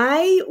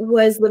 I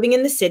was living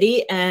in the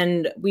city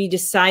and we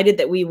decided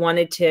that we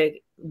wanted to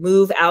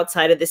move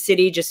outside of the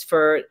city just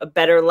for a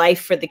better life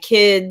for the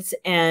kids.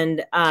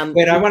 And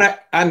wait,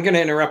 I'm going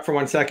to interrupt for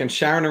 1 second.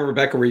 Sharon and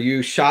Rebecca, were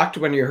you shocked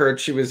when you heard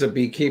she was a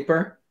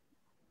beekeeper?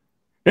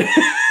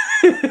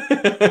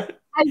 I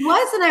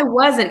was and I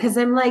wasn't, because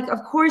I'm like,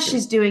 of course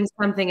she's doing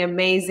something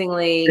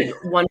amazingly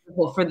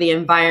wonderful for the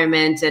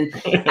environment. And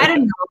I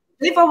don't know,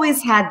 they've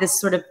always had this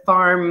sort of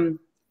farm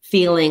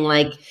feeling,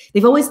 like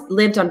they've always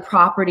lived on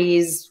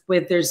properties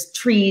with there's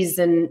trees,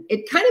 and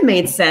it kind of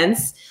made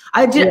sense.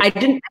 I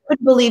couldn't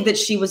believe that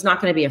she was not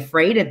going to be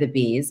afraid of the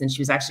bees and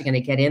she was actually going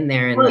to get in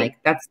there and like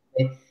that's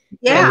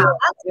I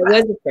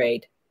was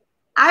afraid.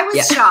 I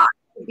was shocked,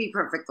 to be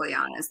perfectly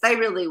honest. I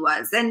really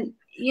was. And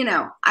you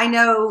know, I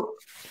know,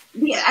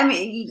 I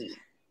mean,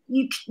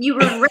 you were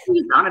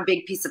raised on a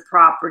big piece of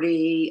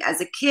property as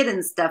a kid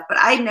and stuff, but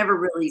I never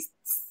really,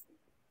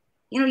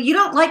 you know, you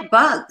don't like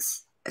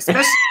bugs,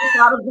 especially a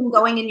lot of them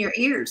going in your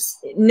ears.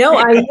 No,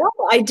 I know.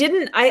 I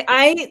didn't.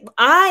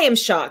 I am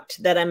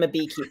shocked that I'm a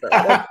beekeeper.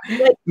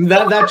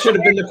 That should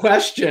have been the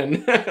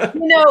question.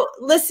 You know,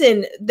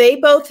 listen, they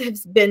both have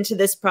been to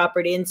this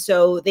property, and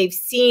so they've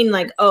seen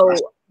like, oh,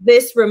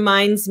 this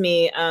reminds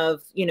me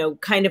of, you know,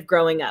 kind of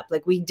growing up.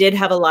 Like we did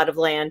have a lot of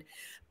land,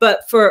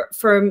 but for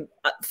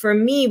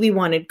me, we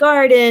wanted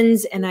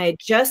gardens, and I had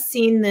just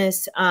seen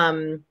this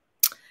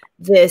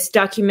this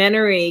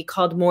documentary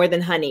called More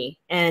Than Honey,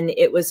 and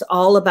it was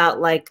all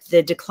about like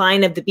the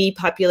decline of the bee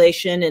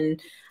population.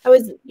 And I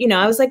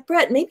was like,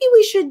 Brett, maybe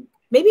we should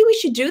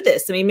do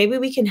this. I mean, maybe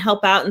we can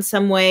help out in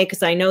some way,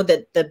 because I know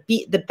that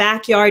the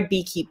backyard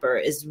beekeeper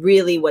is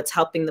really what's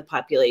helping the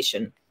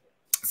population.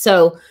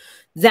 So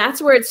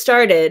that's where it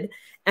started.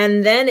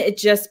 And then it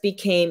just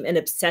became an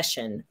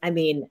obsession. I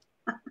mean,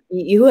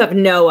 you have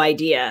no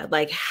idea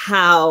like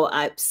how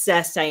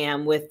obsessed I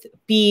am with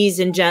bees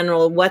in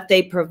general, what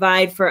they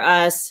provide for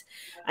us.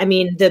 I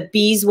mean, the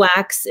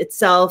beeswax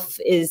itself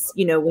is,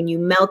 you know, when you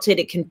melt it,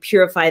 it can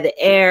purify the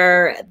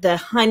air. The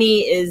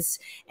honey is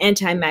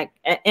antibacterial,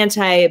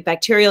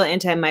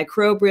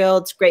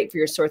 antimicrobial. It's great for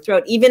your sore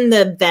throat. Even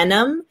the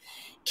venom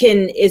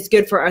is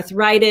good for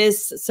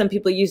arthritis. Some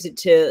people use it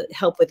to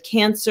help with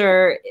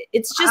cancer.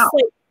 It's just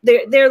like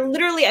they're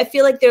literally, I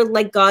feel like they're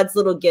like God's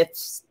little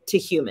gifts to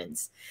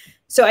humans.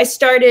 So I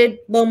started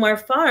Lomar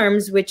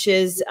Farms, which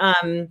is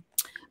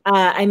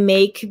I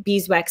make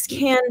beeswax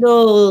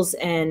candles,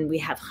 and we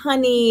have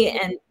honey,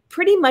 and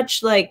pretty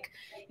much like,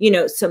 you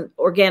know, some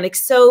organic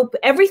soap,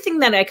 everything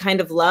that I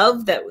kind of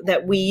love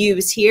that we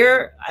use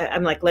here.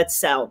 I'm like, let's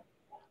sell.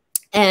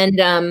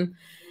 And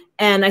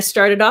I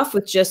started off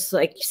with just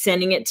like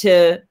sending it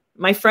to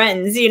my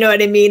friends, you know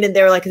what I mean? And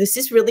they were like, this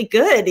is really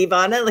good,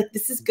 Yvonna, like,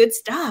 this is good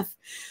stuff.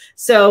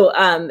 So,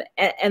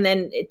 and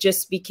then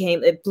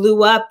it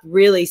blew up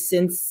really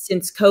since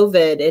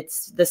COVID.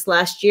 It's this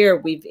last year,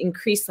 we've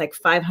increased like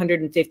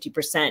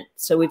 550%.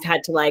 So we've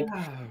had to like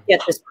get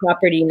this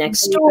property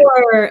next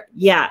door.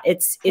 Yeah.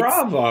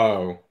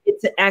 Bravo.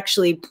 It's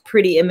actually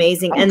pretty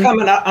amazing. I'm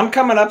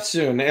coming up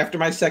soon after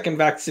my second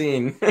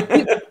vaccine.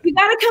 You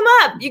gotta come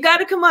up. You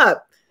gotta come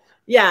up.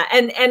 Yeah.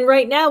 And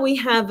right now we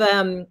have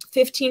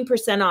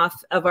 15%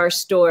 off of our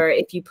store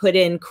if you put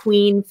in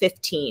Queen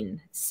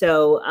 15.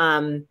 So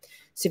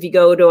so if you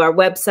go to our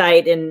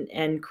website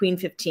and Queen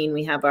 15,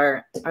 we have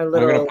our little.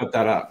 I'm gonna put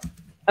that up.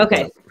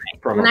 Okay.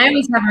 And I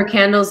always have her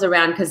candles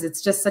around because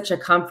it's just such a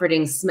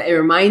comforting smell. It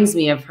reminds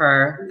me of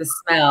her, the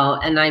smell.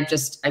 And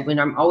when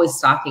I'm always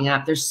stocking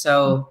up, they're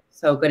so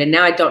good. And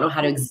now I don't know how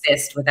to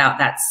exist without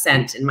that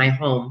scent in my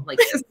home. Like,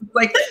 just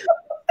like,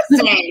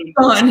 Same. You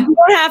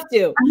don't have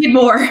to. I need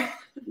more.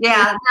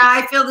 Yeah, no,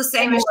 I feel the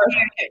same as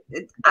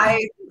Sharon.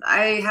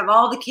 I have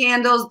all the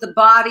candles, the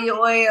body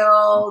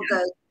oil,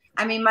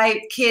 I mean, my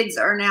kids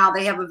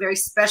they have a very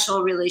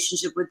special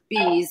relationship with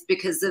bees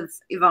because of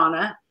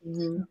Yvonna.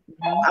 Mm-hmm.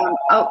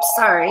 Oh,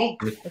 sorry.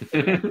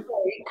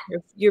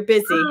 You're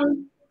busy.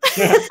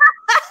 Did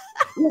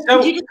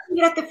you just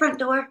get at the front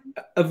door?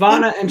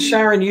 Yvonna and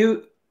Sharon,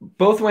 you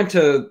both went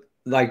to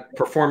like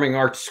performing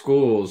arts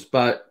schools,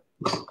 but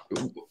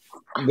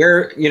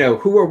where, you know,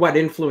 who or what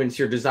influenced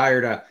your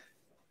desire to,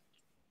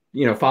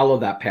 you know, follow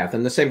that path?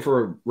 And the same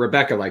for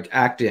Rebecca, like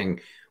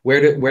acting.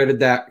 Where did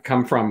that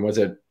come from? Was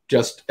it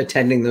just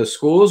attending those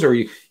schools, or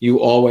you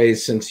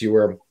always, since you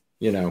were,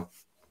 you know,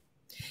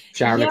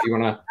 Sharon, if you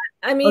want to.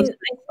 I mean,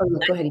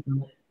 go ahead.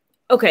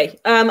 Okay.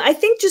 I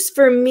think just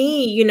for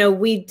me, you know,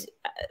 we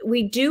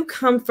do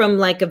come from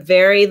like a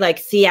very like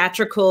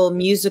theatrical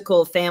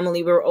musical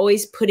family. We were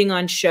always putting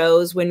on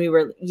shows when we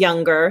were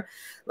younger.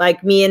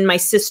 Like me and my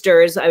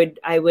sisters,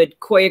 I would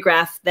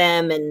choreograph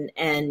them,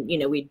 and you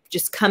know, we'd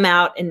just come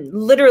out, and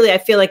literally I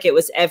feel like it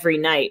was every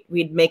night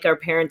we'd make our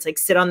parents like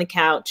sit on the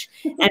couch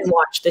and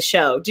watch the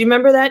show. Do you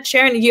remember that,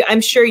 Sharon?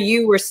 I'm sure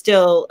you were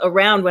still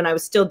around when I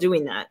was still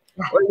doing that,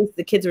 or at least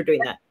the kids were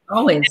doing that.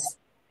 Always.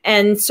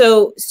 And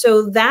so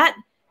that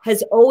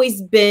has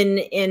always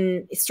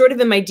been sort of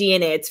in my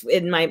DNA. It's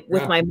with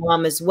my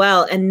mom as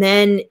well. And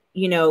then,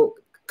 you know,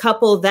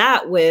 couple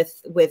that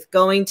with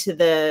going to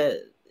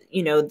the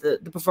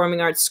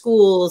performing arts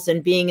schools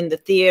and being in the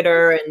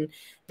theater, and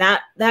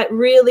that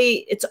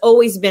really, it's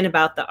always been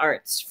about the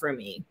arts for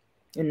me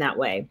in that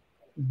way.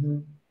 Mm-hmm.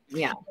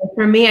 Yeah.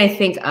 For me, I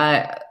think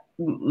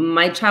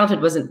my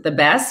childhood wasn't the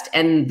best,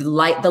 and the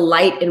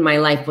light in my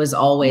life was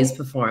always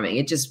performing.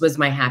 It just was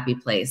my happy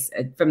place.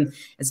 From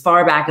as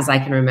far back as I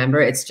can remember,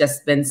 it's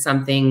just been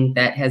something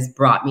that has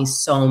brought me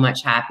so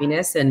much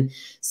happiness. And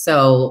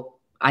so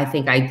I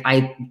think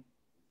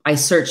I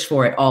searched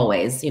for it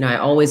always. You know, I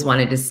always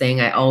wanted to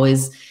sing.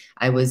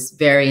 I was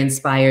very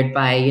inspired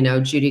by, you know,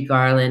 Judy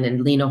Garland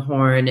and Lena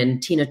Horne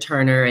and Tina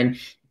Turner and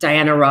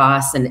Diana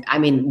Ross. And I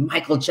mean,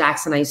 Michael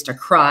Jackson, I used to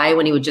cry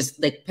when he would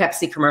just like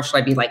Pepsi commercial.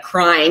 I'd be like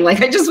crying.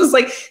 Like I just was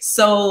like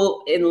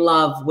so in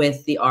love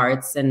with the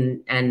arts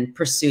and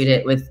pursued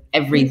it with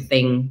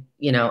everything,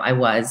 you know, I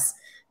was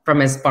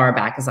from as far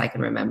back as I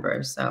can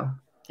remember. So,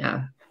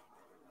 yeah.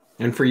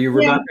 And for you,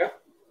 Rebecca? Yeah.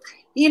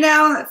 You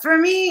know, for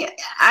me,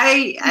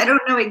 I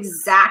don't know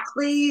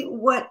exactly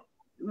what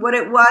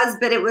it was,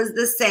 but it was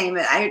the same.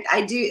 I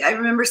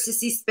remember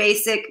Sissy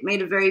Spacek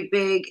made a very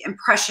big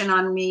impression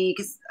on me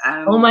because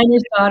Coal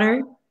Miner's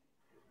Daughter.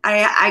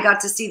 I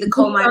got to see the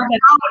Coal Miner's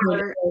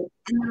Daughter,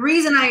 and the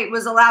reason I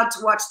was allowed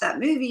to watch that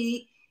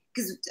movie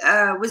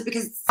was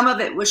because some of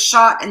it was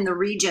shot in the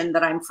region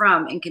that I'm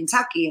from, in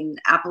Kentucky, in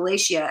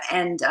Appalachia,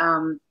 and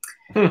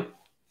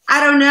I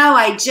don't know.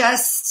 I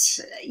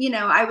just, you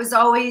know, I was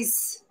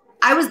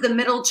the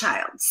middle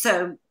child,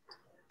 so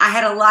I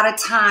had a lot of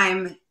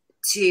time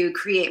to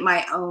create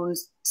my own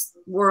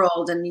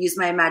world and use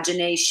my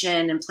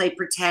imagination and play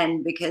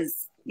pretend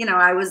because, you know,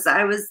 I was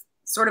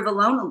sort of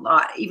alone a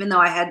lot, even though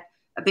I had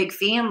a big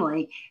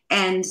family.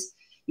 And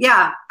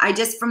yeah, I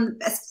just, from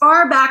as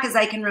far back as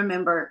I can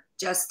remember,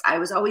 I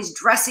was always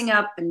dressing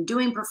up and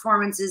doing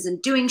performances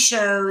and doing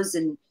shows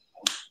and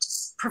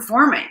just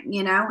performing,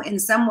 you know, in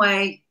some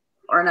way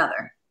or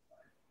another.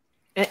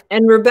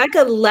 And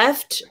Rebecca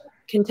left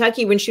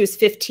Kentucky when she was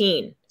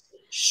 15.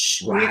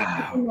 Shh, Wow.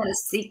 we're keeping that a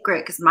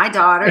secret because my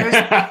daughters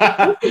find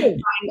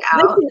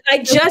out. Listen, I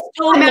just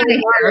told my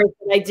daughters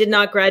that I did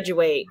not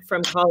graduate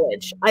from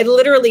college. I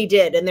literally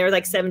did, and they're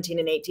like 17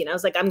 and 18. I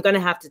was like, I'm gonna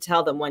have to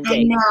tell them one day.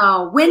 I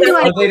know. When do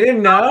I? Oh, they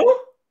didn't know?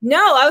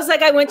 No, I was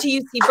like, I went to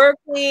UC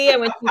Berkeley. I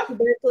went to UC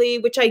Berkeley,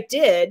 which I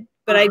did,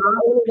 but I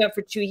only went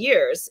for 2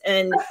 years.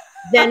 And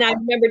then I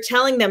remember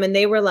telling them, and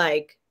they were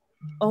like,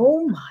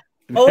 "Oh my."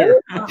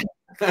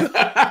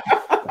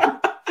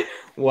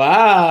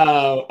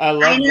 Wow, I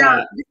love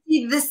that.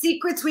 The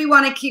secrets we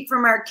want to keep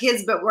from our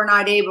kids, but we're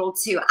not able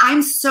to.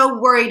 I'm so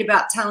worried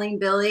about telling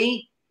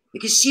Billy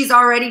because she's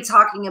already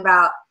talking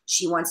about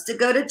she wants to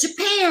go to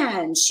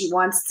Japan. She's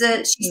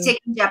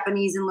taking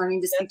Japanese and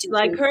learning to speak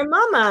Japanese. Like her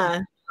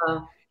mama.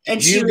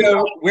 And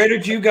Where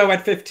did you go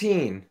at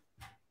 15?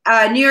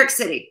 New York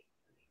City.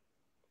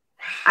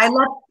 I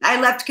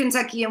left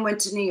Kentucky and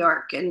went to New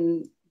York,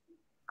 and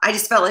I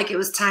just felt like it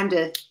was time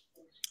to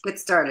get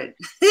started.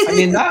 I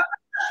mean,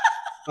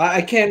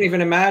 I can't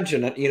even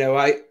imagine it. You know,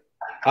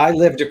 I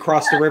lived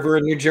across the river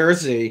in New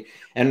Jersey,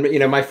 and you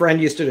know, my friend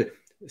used to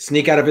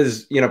sneak out of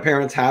his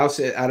parents' house,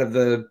 out of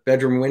the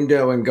bedroom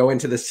window, and go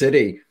into the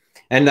city.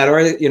 And that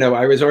already,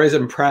 I was always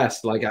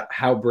impressed, like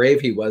how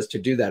brave he was to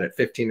do that at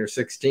 15 or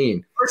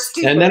 16.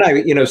 And then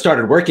I,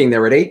 started working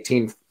there at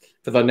 18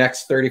 for the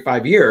next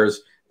 35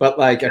 years. But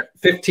like at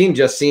 15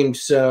 just seemed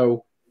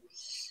so.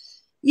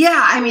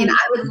 Yeah, I mean,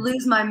 I would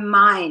lose my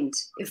mind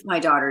if my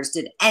daughters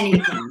did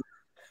anything.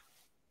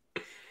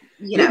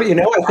 Yeah, but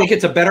I think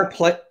it's a better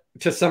play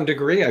to some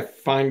degree. I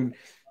find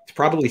it's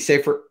probably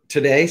safer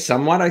today,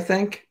 somewhat, I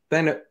think,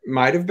 than it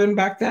might have been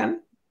back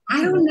then.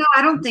 I don't know.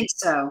 I don't think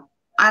so.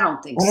 I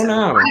don't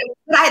know.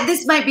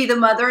 This might be the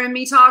mother in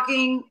me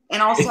talking,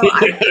 and also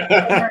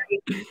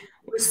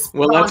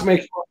well,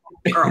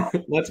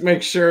 let's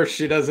make sure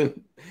she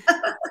doesn't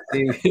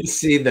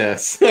see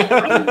this.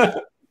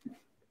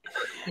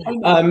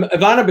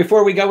 Yvonna,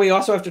 before we go, we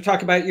also have to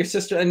talk about your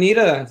sister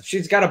Anita.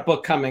 She's got a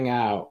book coming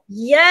out.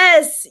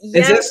 Yes.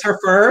 Is this her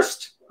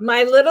first?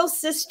 My little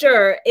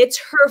sister. It's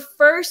her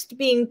first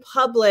being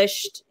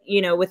published,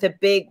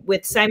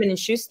 with Simon and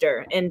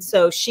Schuster. And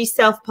so she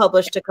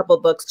self-published a couple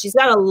books. She's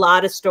got a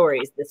lot of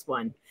stories, this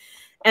one.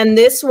 And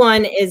this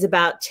one is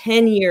about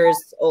 10 years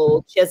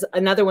old. She has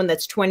another one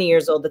that's 20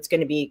 years old that's going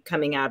to be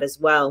coming out as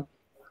well.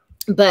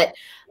 But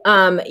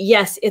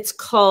yes, it's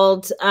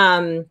called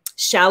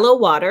Shallow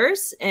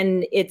Waters,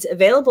 and it's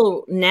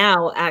available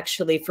now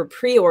actually for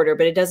pre-order,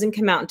 but it doesn't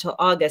come out until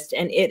August.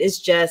 And it is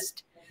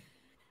just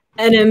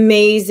an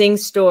amazing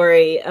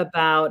story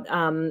about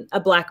a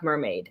Black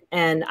mermaid.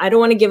 And I don't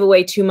want to give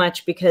away too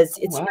much because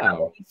it's not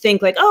what you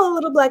think like, oh, a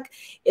little black.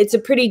 It's a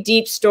pretty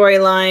deep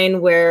storyline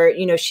where,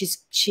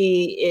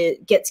 she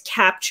gets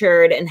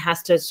captured and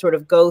has to sort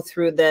of go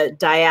through the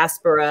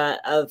diaspora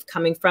of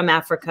coming from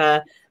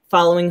Africa,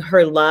 following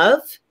her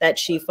love that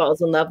she falls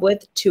in love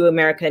with to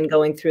America and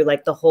going through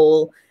like the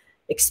whole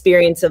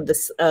experience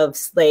of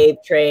slave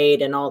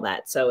trade and all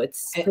that. So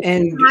it's.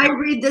 And can I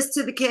read this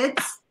to the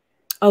kids?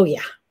 Oh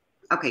yeah.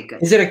 Okay,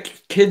 good. Is it a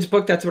kid's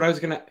book? That's what I was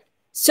gonna.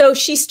 So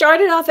she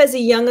started off as a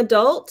young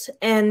adult,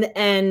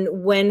 and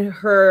when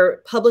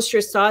her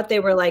publishers saw it,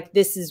 they were like,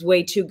 "This is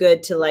way too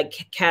good to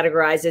like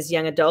categorize as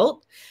young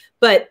adult."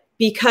 But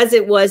because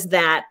it was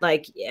that,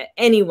 like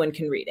anyone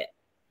can read it.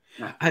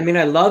 I mean,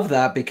 I love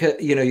that because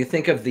you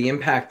think of the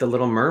impact The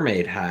Little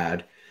Mermaid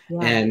had,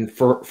 and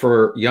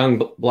for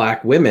young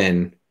Black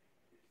women,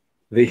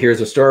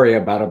 here's a story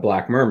about a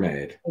Black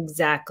mermaid.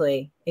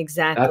 Exactly.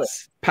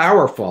 That's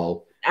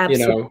powerful.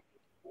 Absolutely.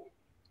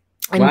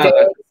 I'm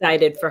very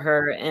excited for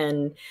her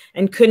and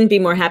couldn't be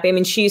more happy. I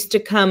mean, she used to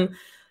come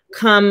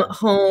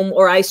home,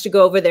 or I used to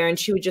go over there and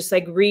she would just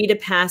like read a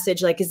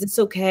passage, like, is this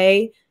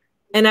okay?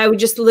 And I would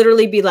just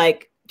literally be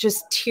like,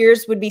 just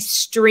tears would be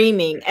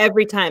streaming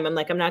every time. I'm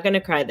like, I'm not going to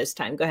cry this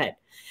time. Go ahead.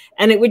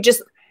 And it would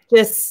just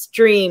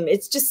stream.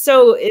 It's just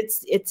so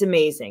it's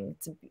amazing.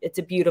 It's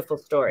a beautiful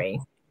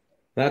story.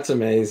 That's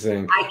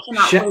amazing. I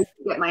cannot wait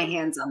to get my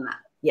hands on that.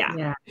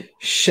 Yeah.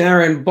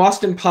 Sharon,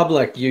 Boston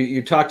Public,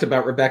 you talked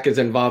about Rebecca's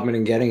involvement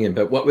in getting it,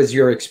 but what was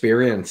your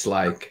experience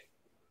like?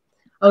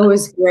 Oh, it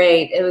was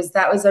great.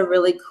 That was a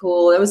really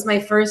cool, it was my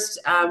first,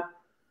 when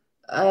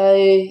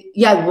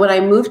I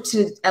moved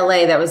to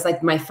LA, that was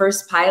like my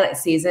first pilot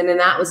season.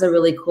 And that was a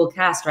really cool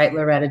cast, right?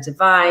 Loretta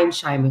Devine,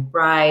 Shai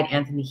McBride,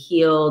 Anthony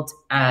Heald,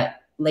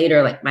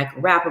 later like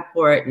Michael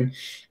Rappaport, and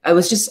I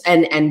was just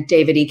and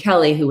David E.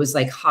 Kelly, who was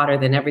like hotter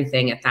than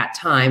everything at that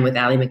time with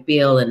Ally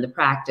McBeal and The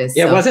Practice.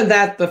 Yeah, so, wasn't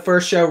that the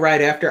first show right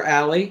after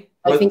Ally?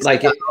 I think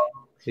like so.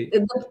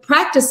 The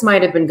Practice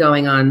might have been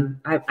going on.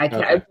 I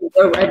can't,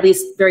 or at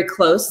least very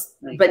close.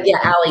 But yeah,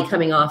 Ally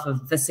coming off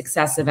of the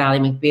success of Ally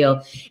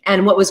McBeal.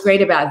 And what was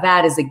great about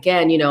that is,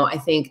 again, I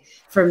think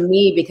for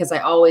me, because I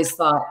always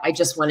thought I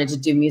just wanted to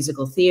do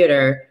musical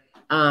theater,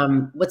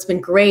 what's been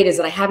great is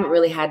that I haven't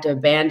really had to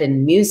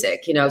abandon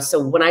music, you know. So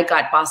when I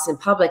got Boston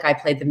Public, I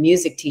played the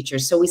music teacher.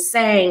 So we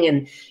sang,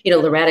 and, you know,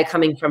 Loretta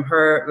coming from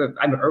her,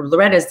 or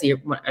Loretta's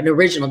an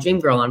original dream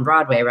girl on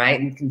Broadway, right?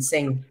 And can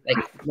sing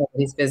like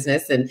nobody's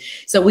business. And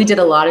so we did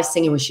a lot of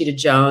singing with Sheeta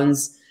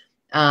Jones.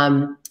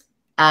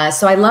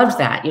 So I loved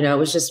that, you know, it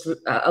was just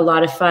a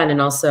lot of fun. And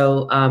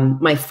also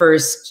my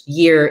first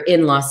year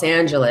in Los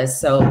Angeles.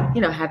 So,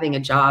 you know, having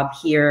a job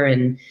here,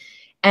 and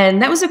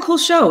that was a cool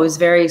show. It was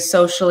very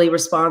socially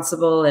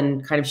responsible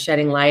and kind of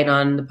shedding light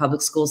on the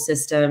public school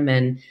system.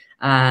 And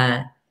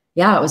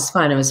yeah, it was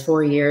fun. It was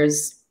 4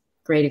 years,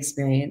 great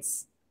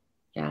experience.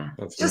 Yeah.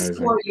 That's just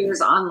amazing. 4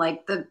 years on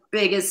like the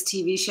biggest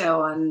TV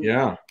show on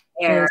air.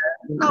 Yeah.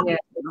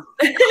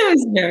 It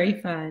was very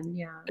fun.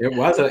 Yeah. It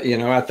was, you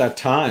know, at that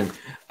time.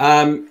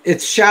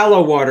 It's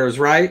Shallow Waters,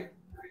 right?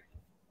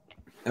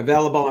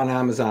 Available on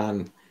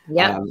Amazon.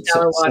 Yeah,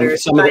 Shallow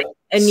Waters by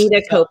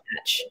Anita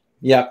Kopacz.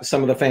 Yeah,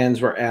 some of the fans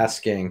were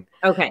asking.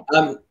 Okay.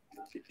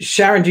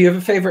 Sharon, do you have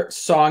a favorite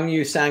song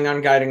you sang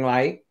on Guiding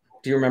Light?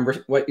 Do you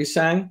remember what you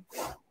sang?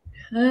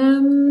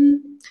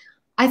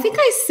 I think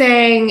I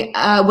sang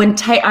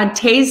on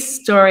Tay's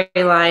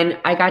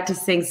storyline, I got to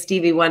sing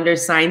Stevie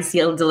Wonder's Sign,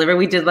 Seal, Deliver.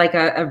 We did like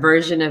a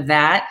version of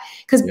that.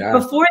 Because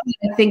before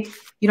that, I think,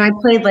 you know, I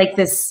played like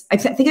this, I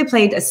think I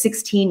played a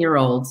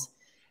 16-year-old.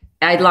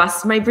 I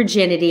lost my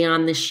virginity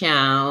on the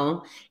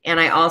show. And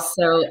I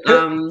also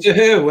to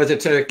who? Was it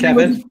to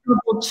Kevin?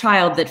 A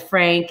child that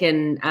Frank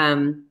and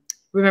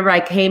remember I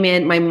came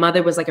in, my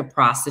mother was like a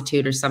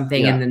prostitute or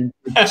something, and then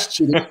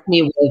she left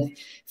me with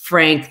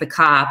Frank the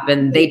cop,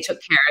 and they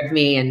took care of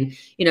me. And,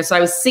 you know, so I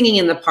was singing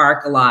in the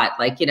park a lot,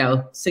 like, you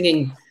know,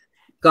 singing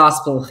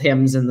gospel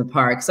hymns in the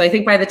park. So I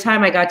think by the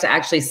time I got to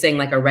actually sing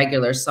like a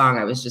regular song,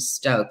 I was just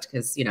stoked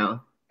because, you know,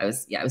 I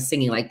was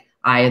singing like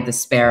Eye of the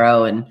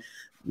Sparrow and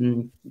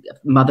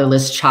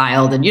Motherless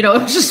Child, and, you know,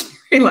 it was just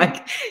very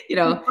like, you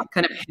know,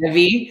 kind of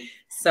heavy.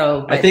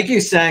 So I think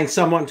you sang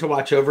Someone to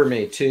Watch Over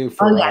Me too.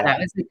 For, that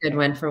was a good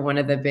one for one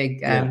of the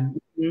big parties.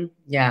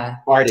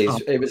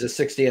 It was a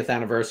 60th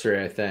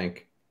anniversary, I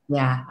think.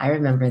 Yeah, I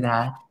remember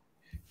that.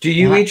 Do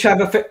you each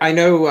have a I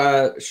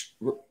know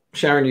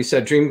Sharon, you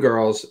said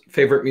Dreamgirls.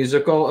 Favorite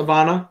musical,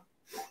 Yvonna?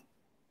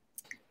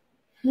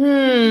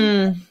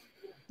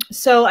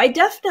 So I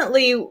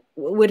definitely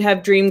would have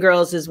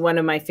Dreamgirls as one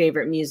of my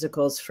favorite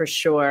musicals for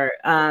sure.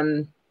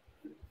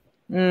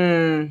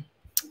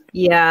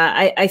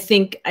 Yeah, I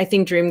think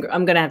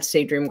I'm gonna have to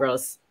say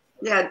Dreamgirls.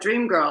 Yeah,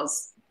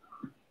 Dreamgirls.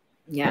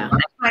 Yeah.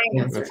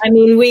 I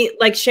mean, we,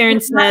 like Sharon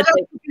said, like,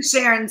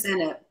 Sharon's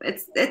in it.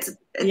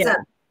 It's a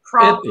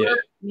proper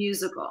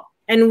musical.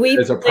 And we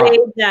played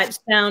that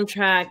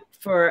soundtrack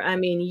for, I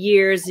mean,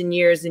 years and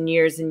years and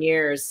years and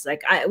years.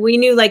 Like we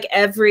knew like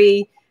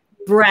every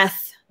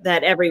breath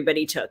that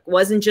everybody took. It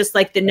wasn't just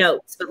like the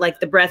notes, but like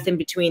the breath in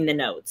between the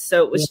notes.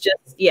 So it was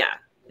just,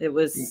 it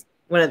was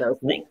one of those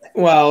things.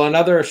 Well,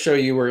 another show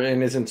you were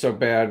in isn't so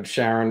bad,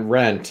 Sharon.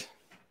 Rent.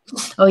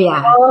 Oh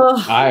yeah.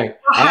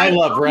 I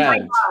love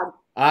Rent.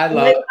 I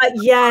love.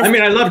 Yes. I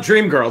mean, I love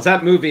Dreamgirls.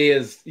 That movie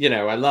is, you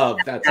know, I love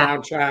that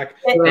soundtrack.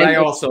 But I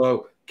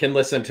also can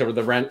listen to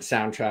the Rent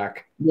soundtrack.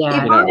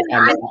 Yeah. You know,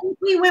 I think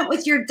we went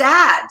with your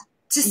dad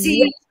to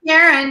see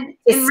Sharon.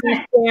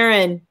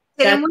 Sharon.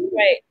 That's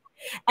right.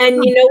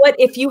 And you know what?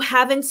 If you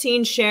haven't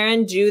seen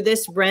Sharon do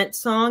this Rent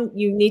song,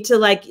 you need to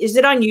is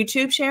it on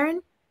YouTube,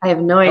 Sharon? I have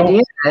no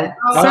idea.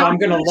 Oh, I'm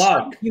going to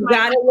look. You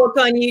got to look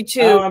on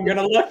YouTube. Oh, I'm going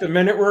to look the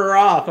minute we're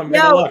off. I'm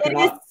going to look. It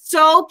is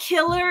so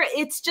killer.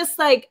 It's just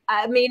like,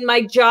 I mean,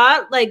 my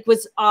jaw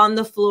was on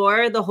the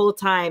floor the whole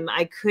time.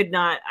 I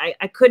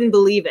couldn't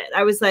believe it.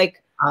 I was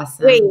like,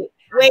 awesome. Wait.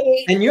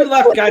 And you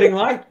left Guiding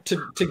Light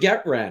to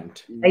get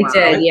Rent. I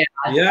did, yeah.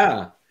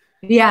 Yeah.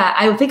 Yeah,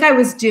 I think I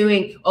was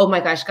doing, oh my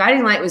gosh,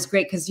 Guiding Light was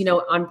great because, you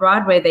know, on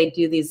Broadway, they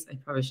do these, I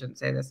probably shouldn't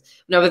say this.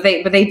 No, but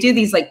they do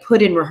these like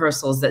put-in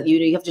rehearsals that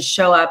you have to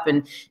show up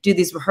and do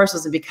these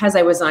rehearsals. And because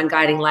I was on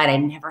Guiding Light, I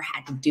never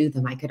had to do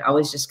them. I could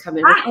always just come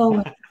in,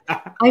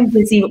 I'm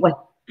busy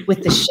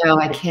with the show.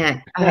 I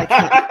can't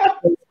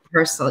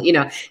rehearsal, you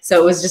know.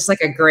 So it was just like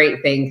a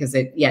great thing because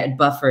it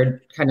buffered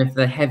kind of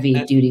the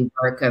heavy duty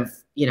work of,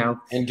 you know.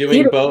 And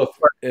doing both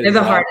is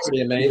the hardest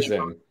pretty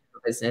amazing.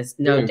 Business,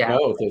 no doubt.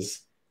 Both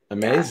is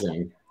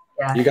amazing.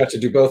 Yeah. You got to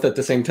do both at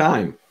the same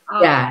time.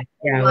 Yeah.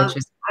 I loved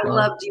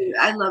you.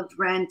 I loved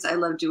Rent. I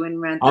loved doing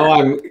Rent.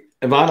 Yvonna,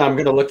 I'm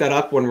going to look that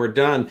up when we're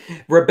done.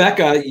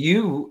 Rebecca,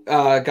 you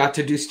got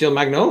to do Steel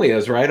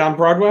Magnolias, right, on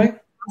Broadway?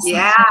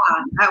 Yeah,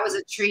 that was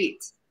a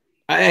treat.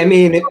 I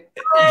mean,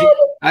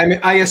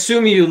 I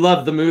assume you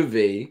love the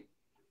movie.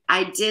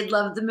 I did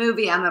love the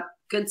movie. I'm a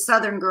good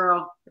Southern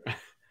girl.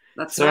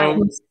 That's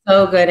so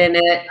good in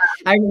it.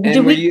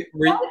 We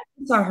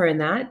saw her in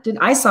that.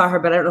 I saw her,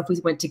 but I don't know if we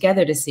went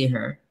together to see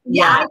her.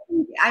 Yeah,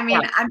 I mean,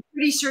 I'm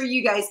pretty sure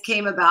you guys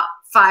came about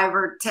 5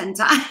 or 10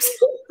 times.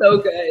 So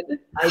good.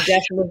 I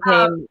definitely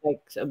came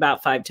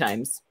about 5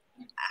 times.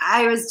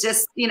 I was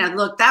just, you know,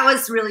 look, that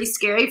was really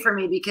scary for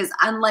me because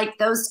unlike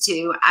those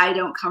two, I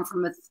don't come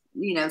from a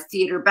you know,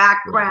 theater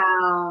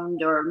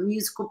background or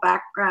musical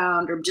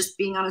background or just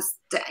being on a,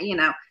 you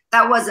know,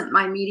 that wasn't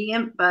my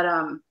medium, but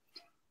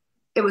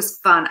it was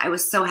fun. I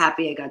was so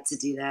happy I got to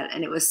do that.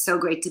 And it was so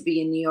great to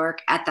be in New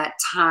York at that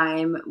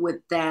time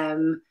with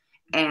them.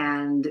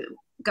 And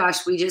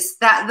gosh, we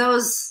just,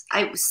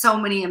 so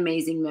many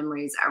amazing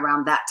memories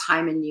around that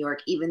time in New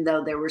York, even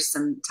though there were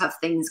some tough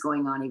things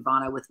going on,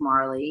 Yvonna, with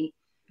Marley.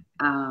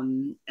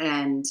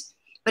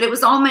 But it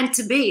was all meant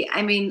to be.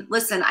 I mean,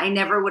 listen, I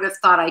never would have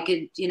thought I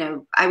could, you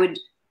know, I would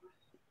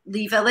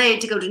leave LA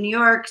to go to New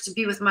York to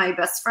be with my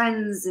best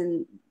friends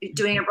and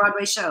doing a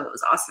Broadway show. It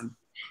was awesome.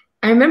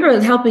 I remember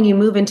helping you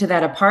move into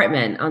that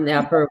apartment on the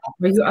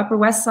were you Upper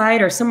West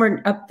Side or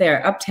somewhere up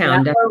there,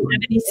 uptown? Yeah,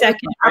 72nd,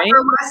 right?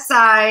 Upper West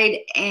Side,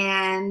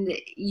 and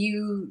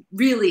you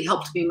really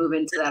helped me move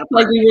into that apartment.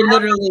 Like we were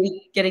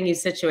literally getting you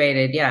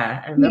situated.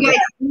 Yeah, I remember. You guys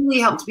really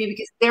helped me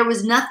because there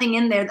was nothing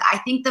in there. I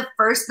think the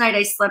first night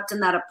I slept in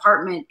that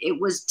apartment,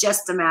 it was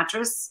just a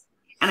mattress,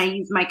 and I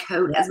used my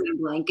coat as my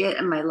blanket,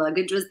 and my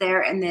luggage was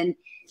there. And then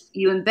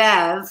you and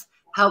Bev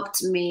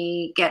helped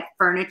me get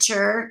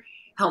furniture,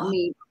 helped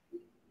me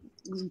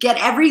get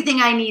everything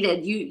I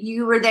needed.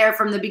 You were there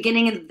from the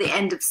beginning and the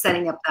end of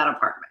setting up that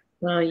apartment.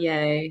 Oh,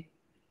 yay.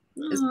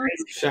 It was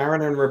crazy.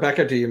 Sharon and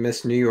Rebecca, do you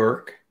miss New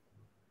York?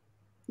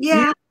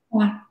 Yeah.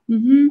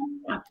 Mm-hmm.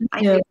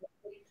 Yeah.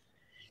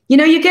 You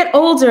know, you get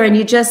older and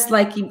you just,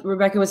 like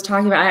Rebecca was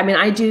talking about, I mean,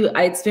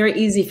 it's very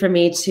easy for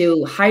me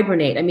to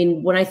hibernate. I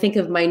mean, when I think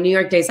of my New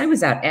York days, I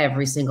was out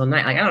every single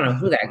night. Like, I don't know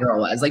who that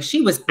girl was. Like,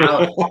 she was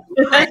out.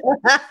 I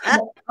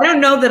don't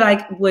know that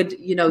I would,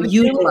 you know,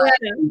 utilize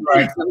New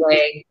York the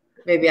way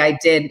maybe I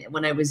did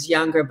when I was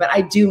younger, but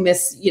I do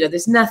miss, you know,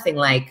 there's nothing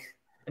like,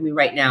 I mean,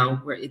 right now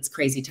where it's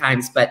crazy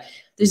times, but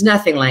there's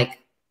nothing like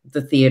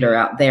the theater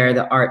out there,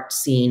 the art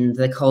scene,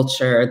 the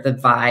culture, the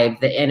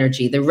vibe, the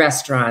energy, the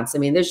restaurants. I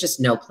mean, there's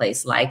just no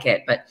place like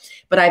it,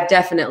 but I've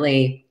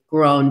definitely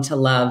grown to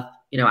love,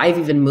 you know, I've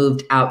even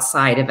moved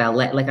outside of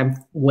LA, like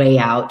I'm way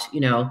out, you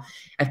know,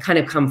 I've kind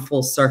of come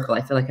full circle.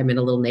 I feel like I'm in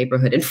a little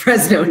neighborhood in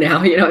Fresno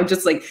now, you know, I'm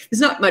just like,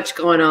 there's not much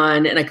going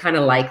on. And I kind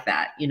of like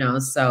that, you know,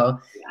 so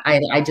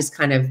I just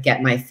kind of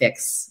get my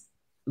fix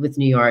with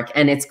New York.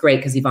 And it's great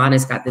because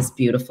Yvonna's got this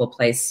beautiful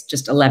place,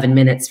 just 11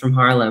 minutes from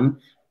Harlem,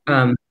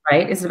 right?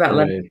 It's about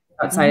 11 minutes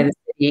outside of the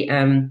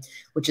city,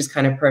 which is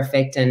kind of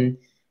perfect. And,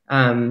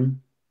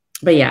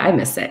 but yeah, I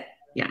miss it.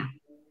 Yeah.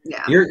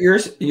 Yeah.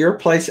 Your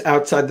place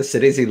outside the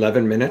city is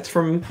 11 minutes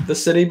from the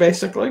city,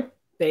 basically.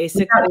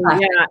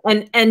 Yeah.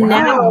 And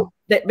now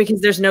that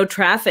because there's no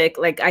traffic,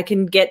 like I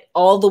can get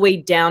all the way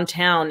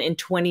downtown in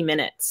 20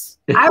 minutes.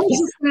 I was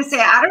just going to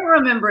say, I don't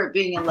remember it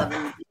being 11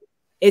 minutes.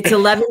 It's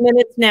 11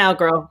 minutes now,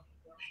 girl.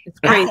 It's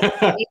crazy.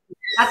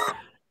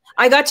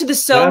 I got to the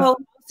Soho house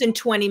in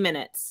 20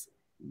 minutes.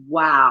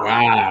 Wow.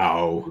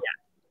 Wow. Yeah.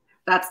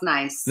 That's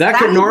nice. That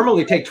could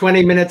normally take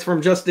 20 minutes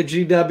from just the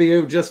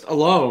GW just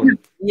alone.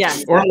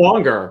 Yes. Or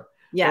longer.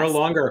 Yes. Or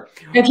longer.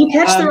 If you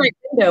catch the right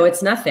window,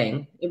 it's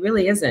nothing. It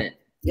really isn't.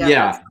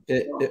 Yeah,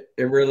 it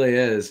really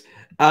is.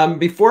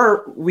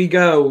 Before we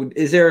go,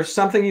 is there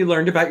something you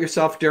learned about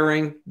yourself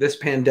during this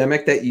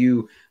pandemic that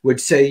you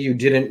would say you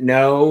didn't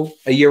know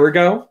a year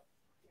ago?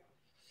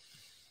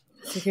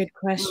 That's a good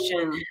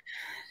question.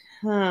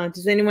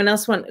 Does anyone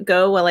else want to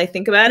go while I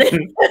think about it?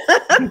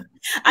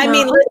 I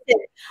mean,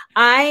 listen,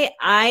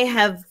 I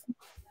have,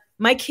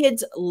 my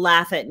kids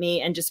laugh at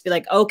me and just be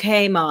like,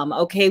 okay, mom,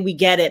 okay, we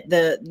get it.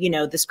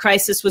 This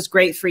crisis was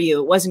great for you.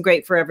 It wasn't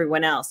great for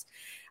everyone else.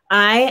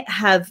 I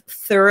have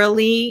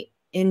thoroughly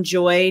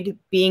enjoyed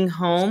being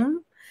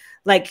home,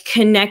 like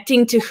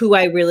connecting to who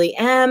I really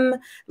am.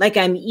 Like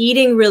I'm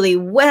eating really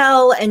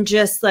well and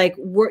just like,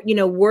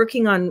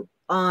 working on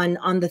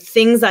the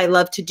things I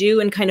love to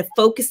do and kind of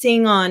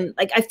focusing on,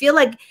 like, I feel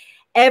like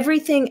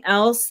everything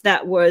else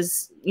that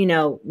was,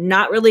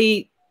 not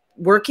really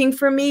working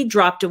for me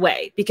dropped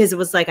away because it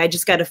was like, I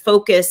just got to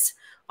focus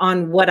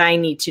on what I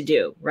need to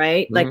do.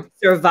 Right. Mm-hmm. Like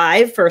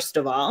survive, first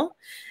of all,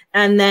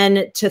 and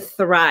then to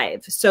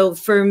thrive. So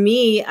for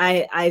me,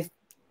 I've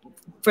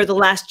for the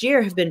last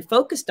year have been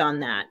focused on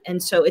that.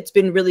 And so it's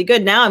been really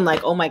good. Now I'm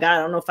like, oh my God, I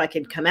don't know if I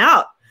can come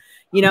out.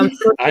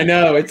 I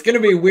know it's going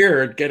to be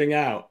weird getting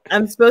out.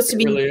 I'm supposed to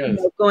be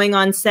going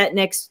on set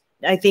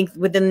I think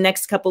within the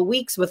next couple of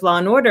weeks with Law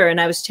and Order. And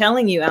I was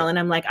telling you, Ellen,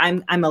 I'm like,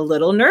 I'm a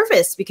little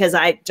nervous because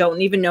I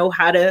don't even know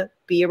how to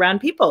be around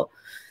people.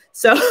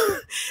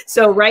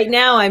 So right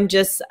now I'm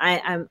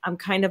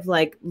kind of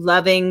like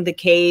loving the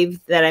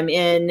cave that I'm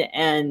in.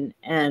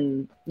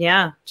 And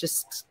yeah,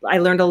 just, I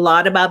learned a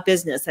lot about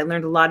business. I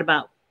learned a lot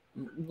about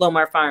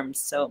Lomar Farms.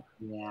 So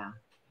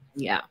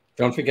yeah.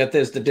 Don't forget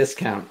there's the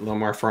discount,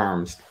 Lomar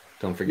Farms.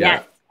 Don't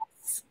forget.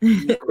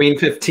 Yes. Queen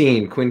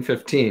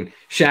 15.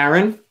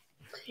 Sharon?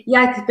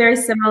 Yeah, it's very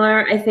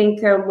similar. I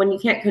think when you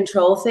can't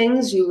control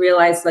things, you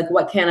realize like,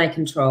 what can I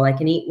control? I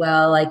can eat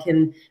well, I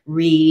can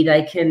read,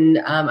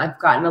 I've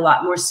gotten a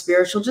lot more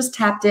spiritual, just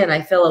tapped in.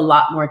 I feel a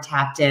lot more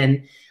tapped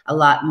in, a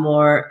lot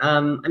more.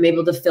 I'm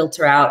able to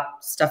filter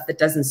out stuff that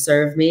doesn't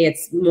serve me.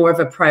 It's more of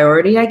a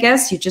priority, I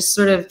guess. You just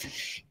sort of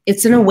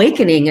it's an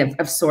awakening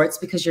of sorts,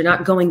 because you're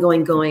not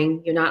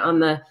going. You're not on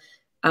the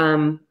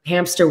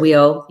hamster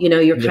wheel. You know,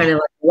 you're kind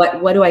of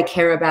like, what do I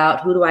care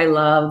about? Who do I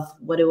love?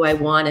 What do I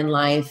want in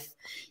life?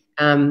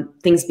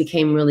 Things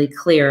became really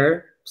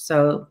clear.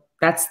 So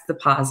that's the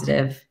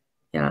positive.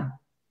 Yeah.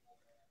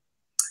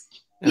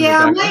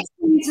 Yeah, my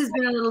experience has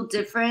been a little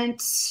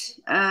different.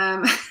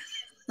 I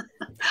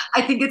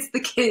think it's the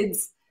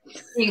kids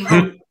being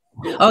home.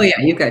 Oh yeah,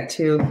 you got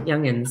two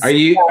youngins.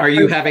 Are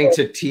you having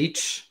to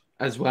teach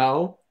as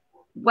well?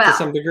 Well, to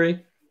some degree.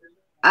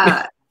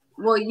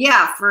 Well,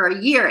 yeah, for a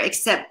year.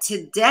 Except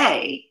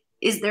today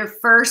is their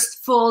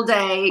first full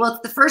day. Well,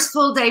 it's the first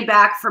full day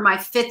back for my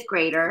 5th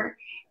grader,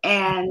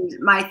 and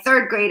my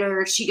 3rd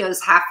grader, she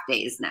goes half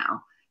days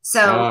now.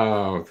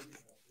 So,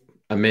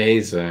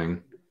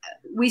 amazing.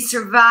 We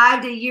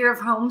survived a year of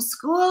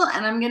homeschool,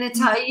 and I'm going to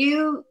tell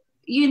you,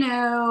 you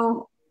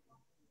know,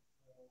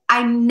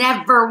 I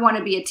never want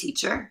to be a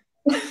teacher,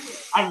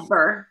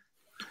 ever.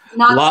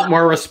 Not a lot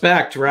more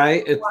respect,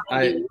 right?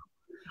 I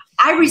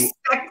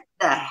respect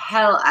the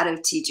hell out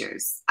of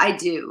teachers. I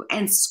do.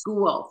 And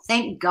school.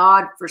 Thank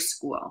God for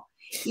school.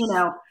 You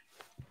know,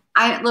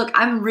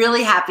 I'm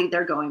really happy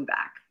they're going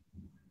back.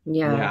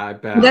 Yeah, I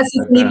bet. That's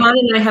Yvonna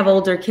and I have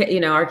older kids.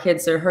 You know, her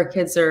kids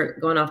are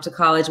going off to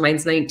college.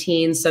 Mine's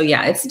 19. So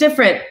yeah, it's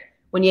different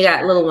when you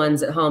got little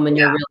ones at home and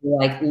you're really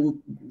like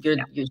you're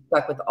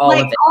stuck with all of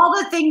it. All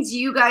the things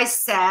you guys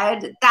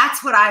said.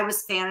 That's what I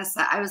was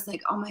fantasizing. I was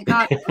like, oh my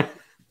God.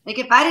 Like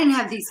if I didn't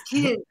have these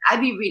kids,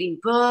 I'd be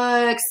reading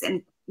books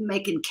and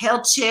making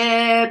kale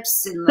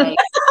chips and like.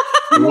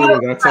 Ooh,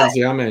 that sounds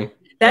yummy.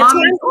 That's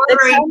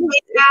ordering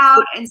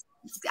out, and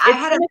I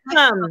had a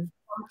come at one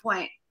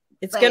point.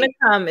 It's gonna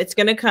come. It's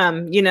gonna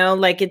come. You know,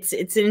 like it's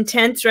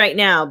intense right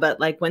now, but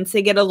like once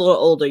they get a little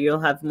older,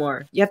 you'll have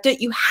more. You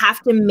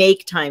have to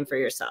make time for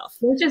yourself.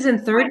 Which is in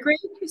 3rd grade,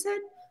 you said?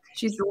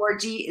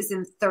 Georgie is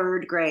in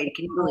 3rd grade.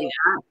 Can you believe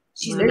that?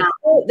 She's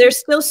they're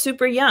still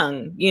super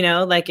young. You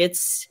know, like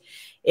it's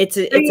and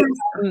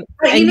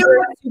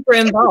you're super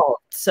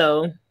involved.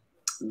 So.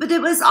 But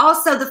it was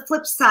also the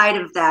flip side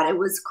of that. It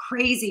was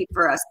crazy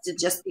for us to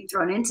just be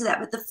thrown into that.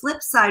 But the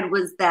flip side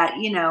was that,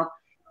 you know,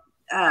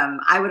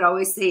 I would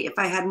always say if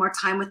I had more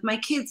time with my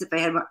kids,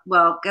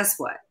 well, guess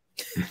what?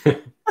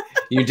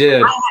 You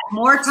did. I had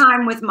more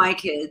time with my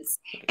kids,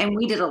 and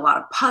we did a lot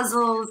of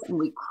puzzles, and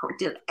we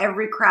did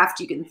every craft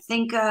you can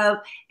think of,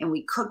 and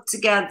we cooked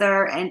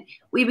together, and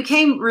we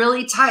became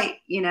really tight,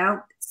 you know?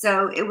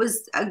 So it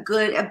was a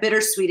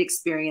bittersweet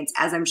experience,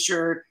 as I'm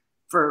sure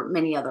for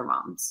many other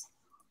moms.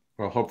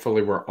 Well,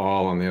 hopefully we're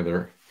all on the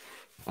other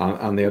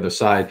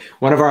side.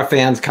 One of our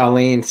fans,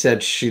 Colleen,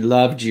 said she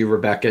loved you,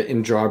 Rebecca,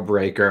 in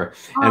Jawbreaker.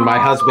 And my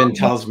husband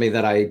tells me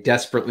that I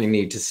desperately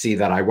need to see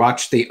that. I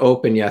watched the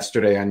open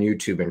yesterday on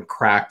YouTube and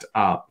cracked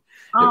up.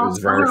 It was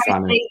very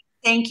funny.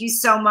 Thank you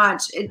so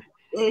much. I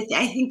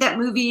think that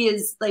movie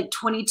is like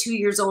 22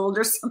 years old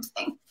or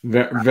something.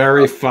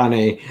 Very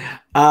funny.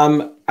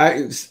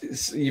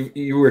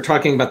 You were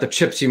talking about the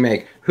chips you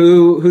make.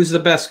 Who's the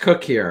best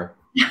cook here?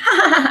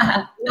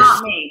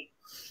 Not me.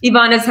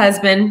 Yvonna's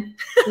husband.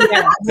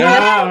 Yeah.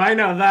 Oh, I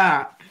know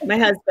that. My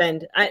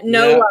husband. Lie,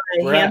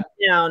 hands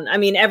down. I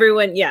mean,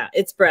 everyone. Yeah,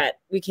 it's Brett.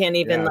 We can't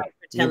even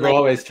pretend. You've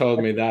always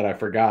told me that. I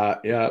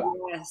forgot. Yeah.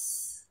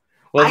 Yes.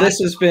 Well,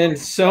 this has been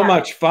so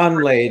much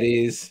fun,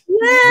 ladies.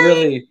 Yay!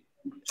 Really,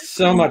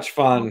 so much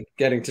fun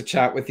getting to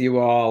chat with you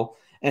all,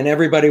 and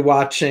everybody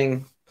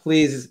watching.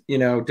 Please,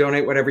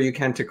 donate whatever you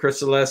can to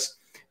Chrysalis.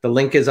 The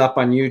link is up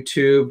on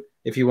YouTube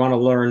if you want to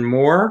learn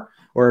more.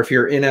 Or if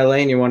you're in LA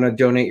and you want to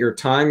donate your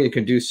time, you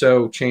can do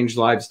so,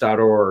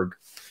 changelives.org.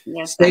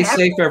 Yes, stay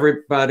safe,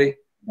 everybody.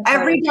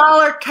 Every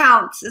dollar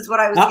counts is what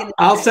I was going to say.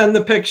 I'll send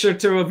the picture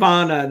to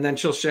Yvonna and then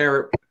she'll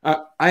share it.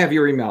 I have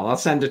your email. I'll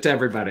send it to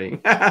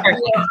everybody.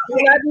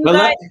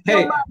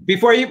 Hey,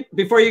 before you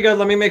go,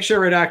 let me make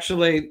sure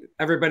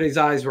everybody's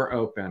eyes were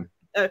open.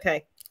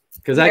 Okay.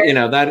 Because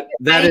that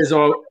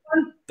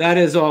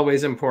is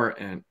always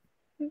important.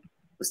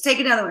 Let's take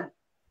another one.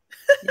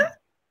 Yeah.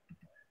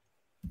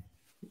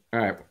 All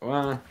right.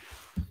 Well,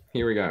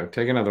 here we go.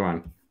 Take another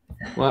one.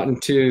 1,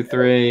 2,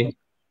 3.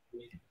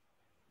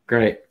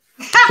 Great.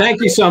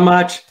 Thank you so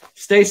much.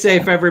 Stay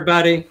safe,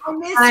 everybody.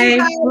 I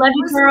love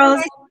you,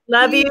 girls.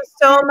 Love you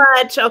so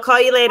much. I'll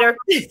call you later.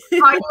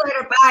 Call you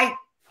later. Bye.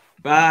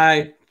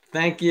 Bye.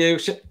 Thank you.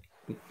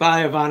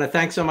 Bye, Yvonna.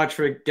 Thanks so much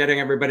for getting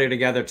everybody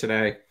together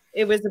today.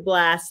 It was a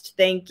blast.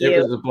 Thank you.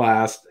 It was a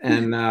blast.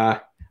 And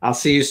I'll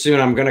see you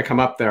soon. I'm going to come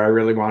up there. I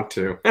really want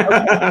to.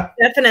 Okay,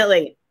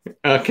 definitely.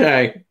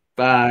 Okay.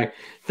 Bye.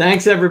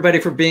 Thanks, everybody,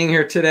 for being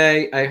here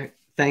today. I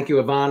thank you,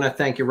 Yvonna.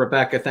 Thank you,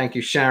 Rebecca. Thank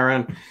you,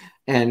 Sharon.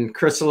 And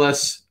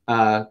Chrysalis,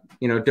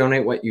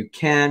 donate what you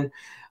can.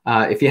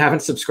 If you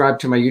haven't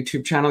subscribed to my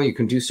YouTube channel, you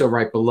can do so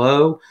right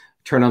below.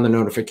 Turn on the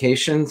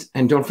notifications.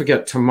 And don't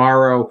forget,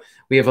 tomorrow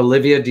we have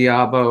Olivia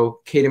Diabo,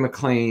 Katie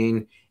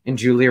McLean, and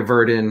Julia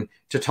Verdon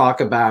to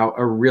talk about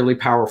a really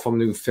powerful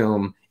new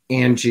film,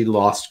 Angie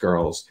Lost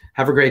Girls.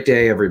 Have a great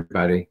day,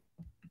 everybody.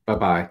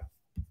 Bye-bye.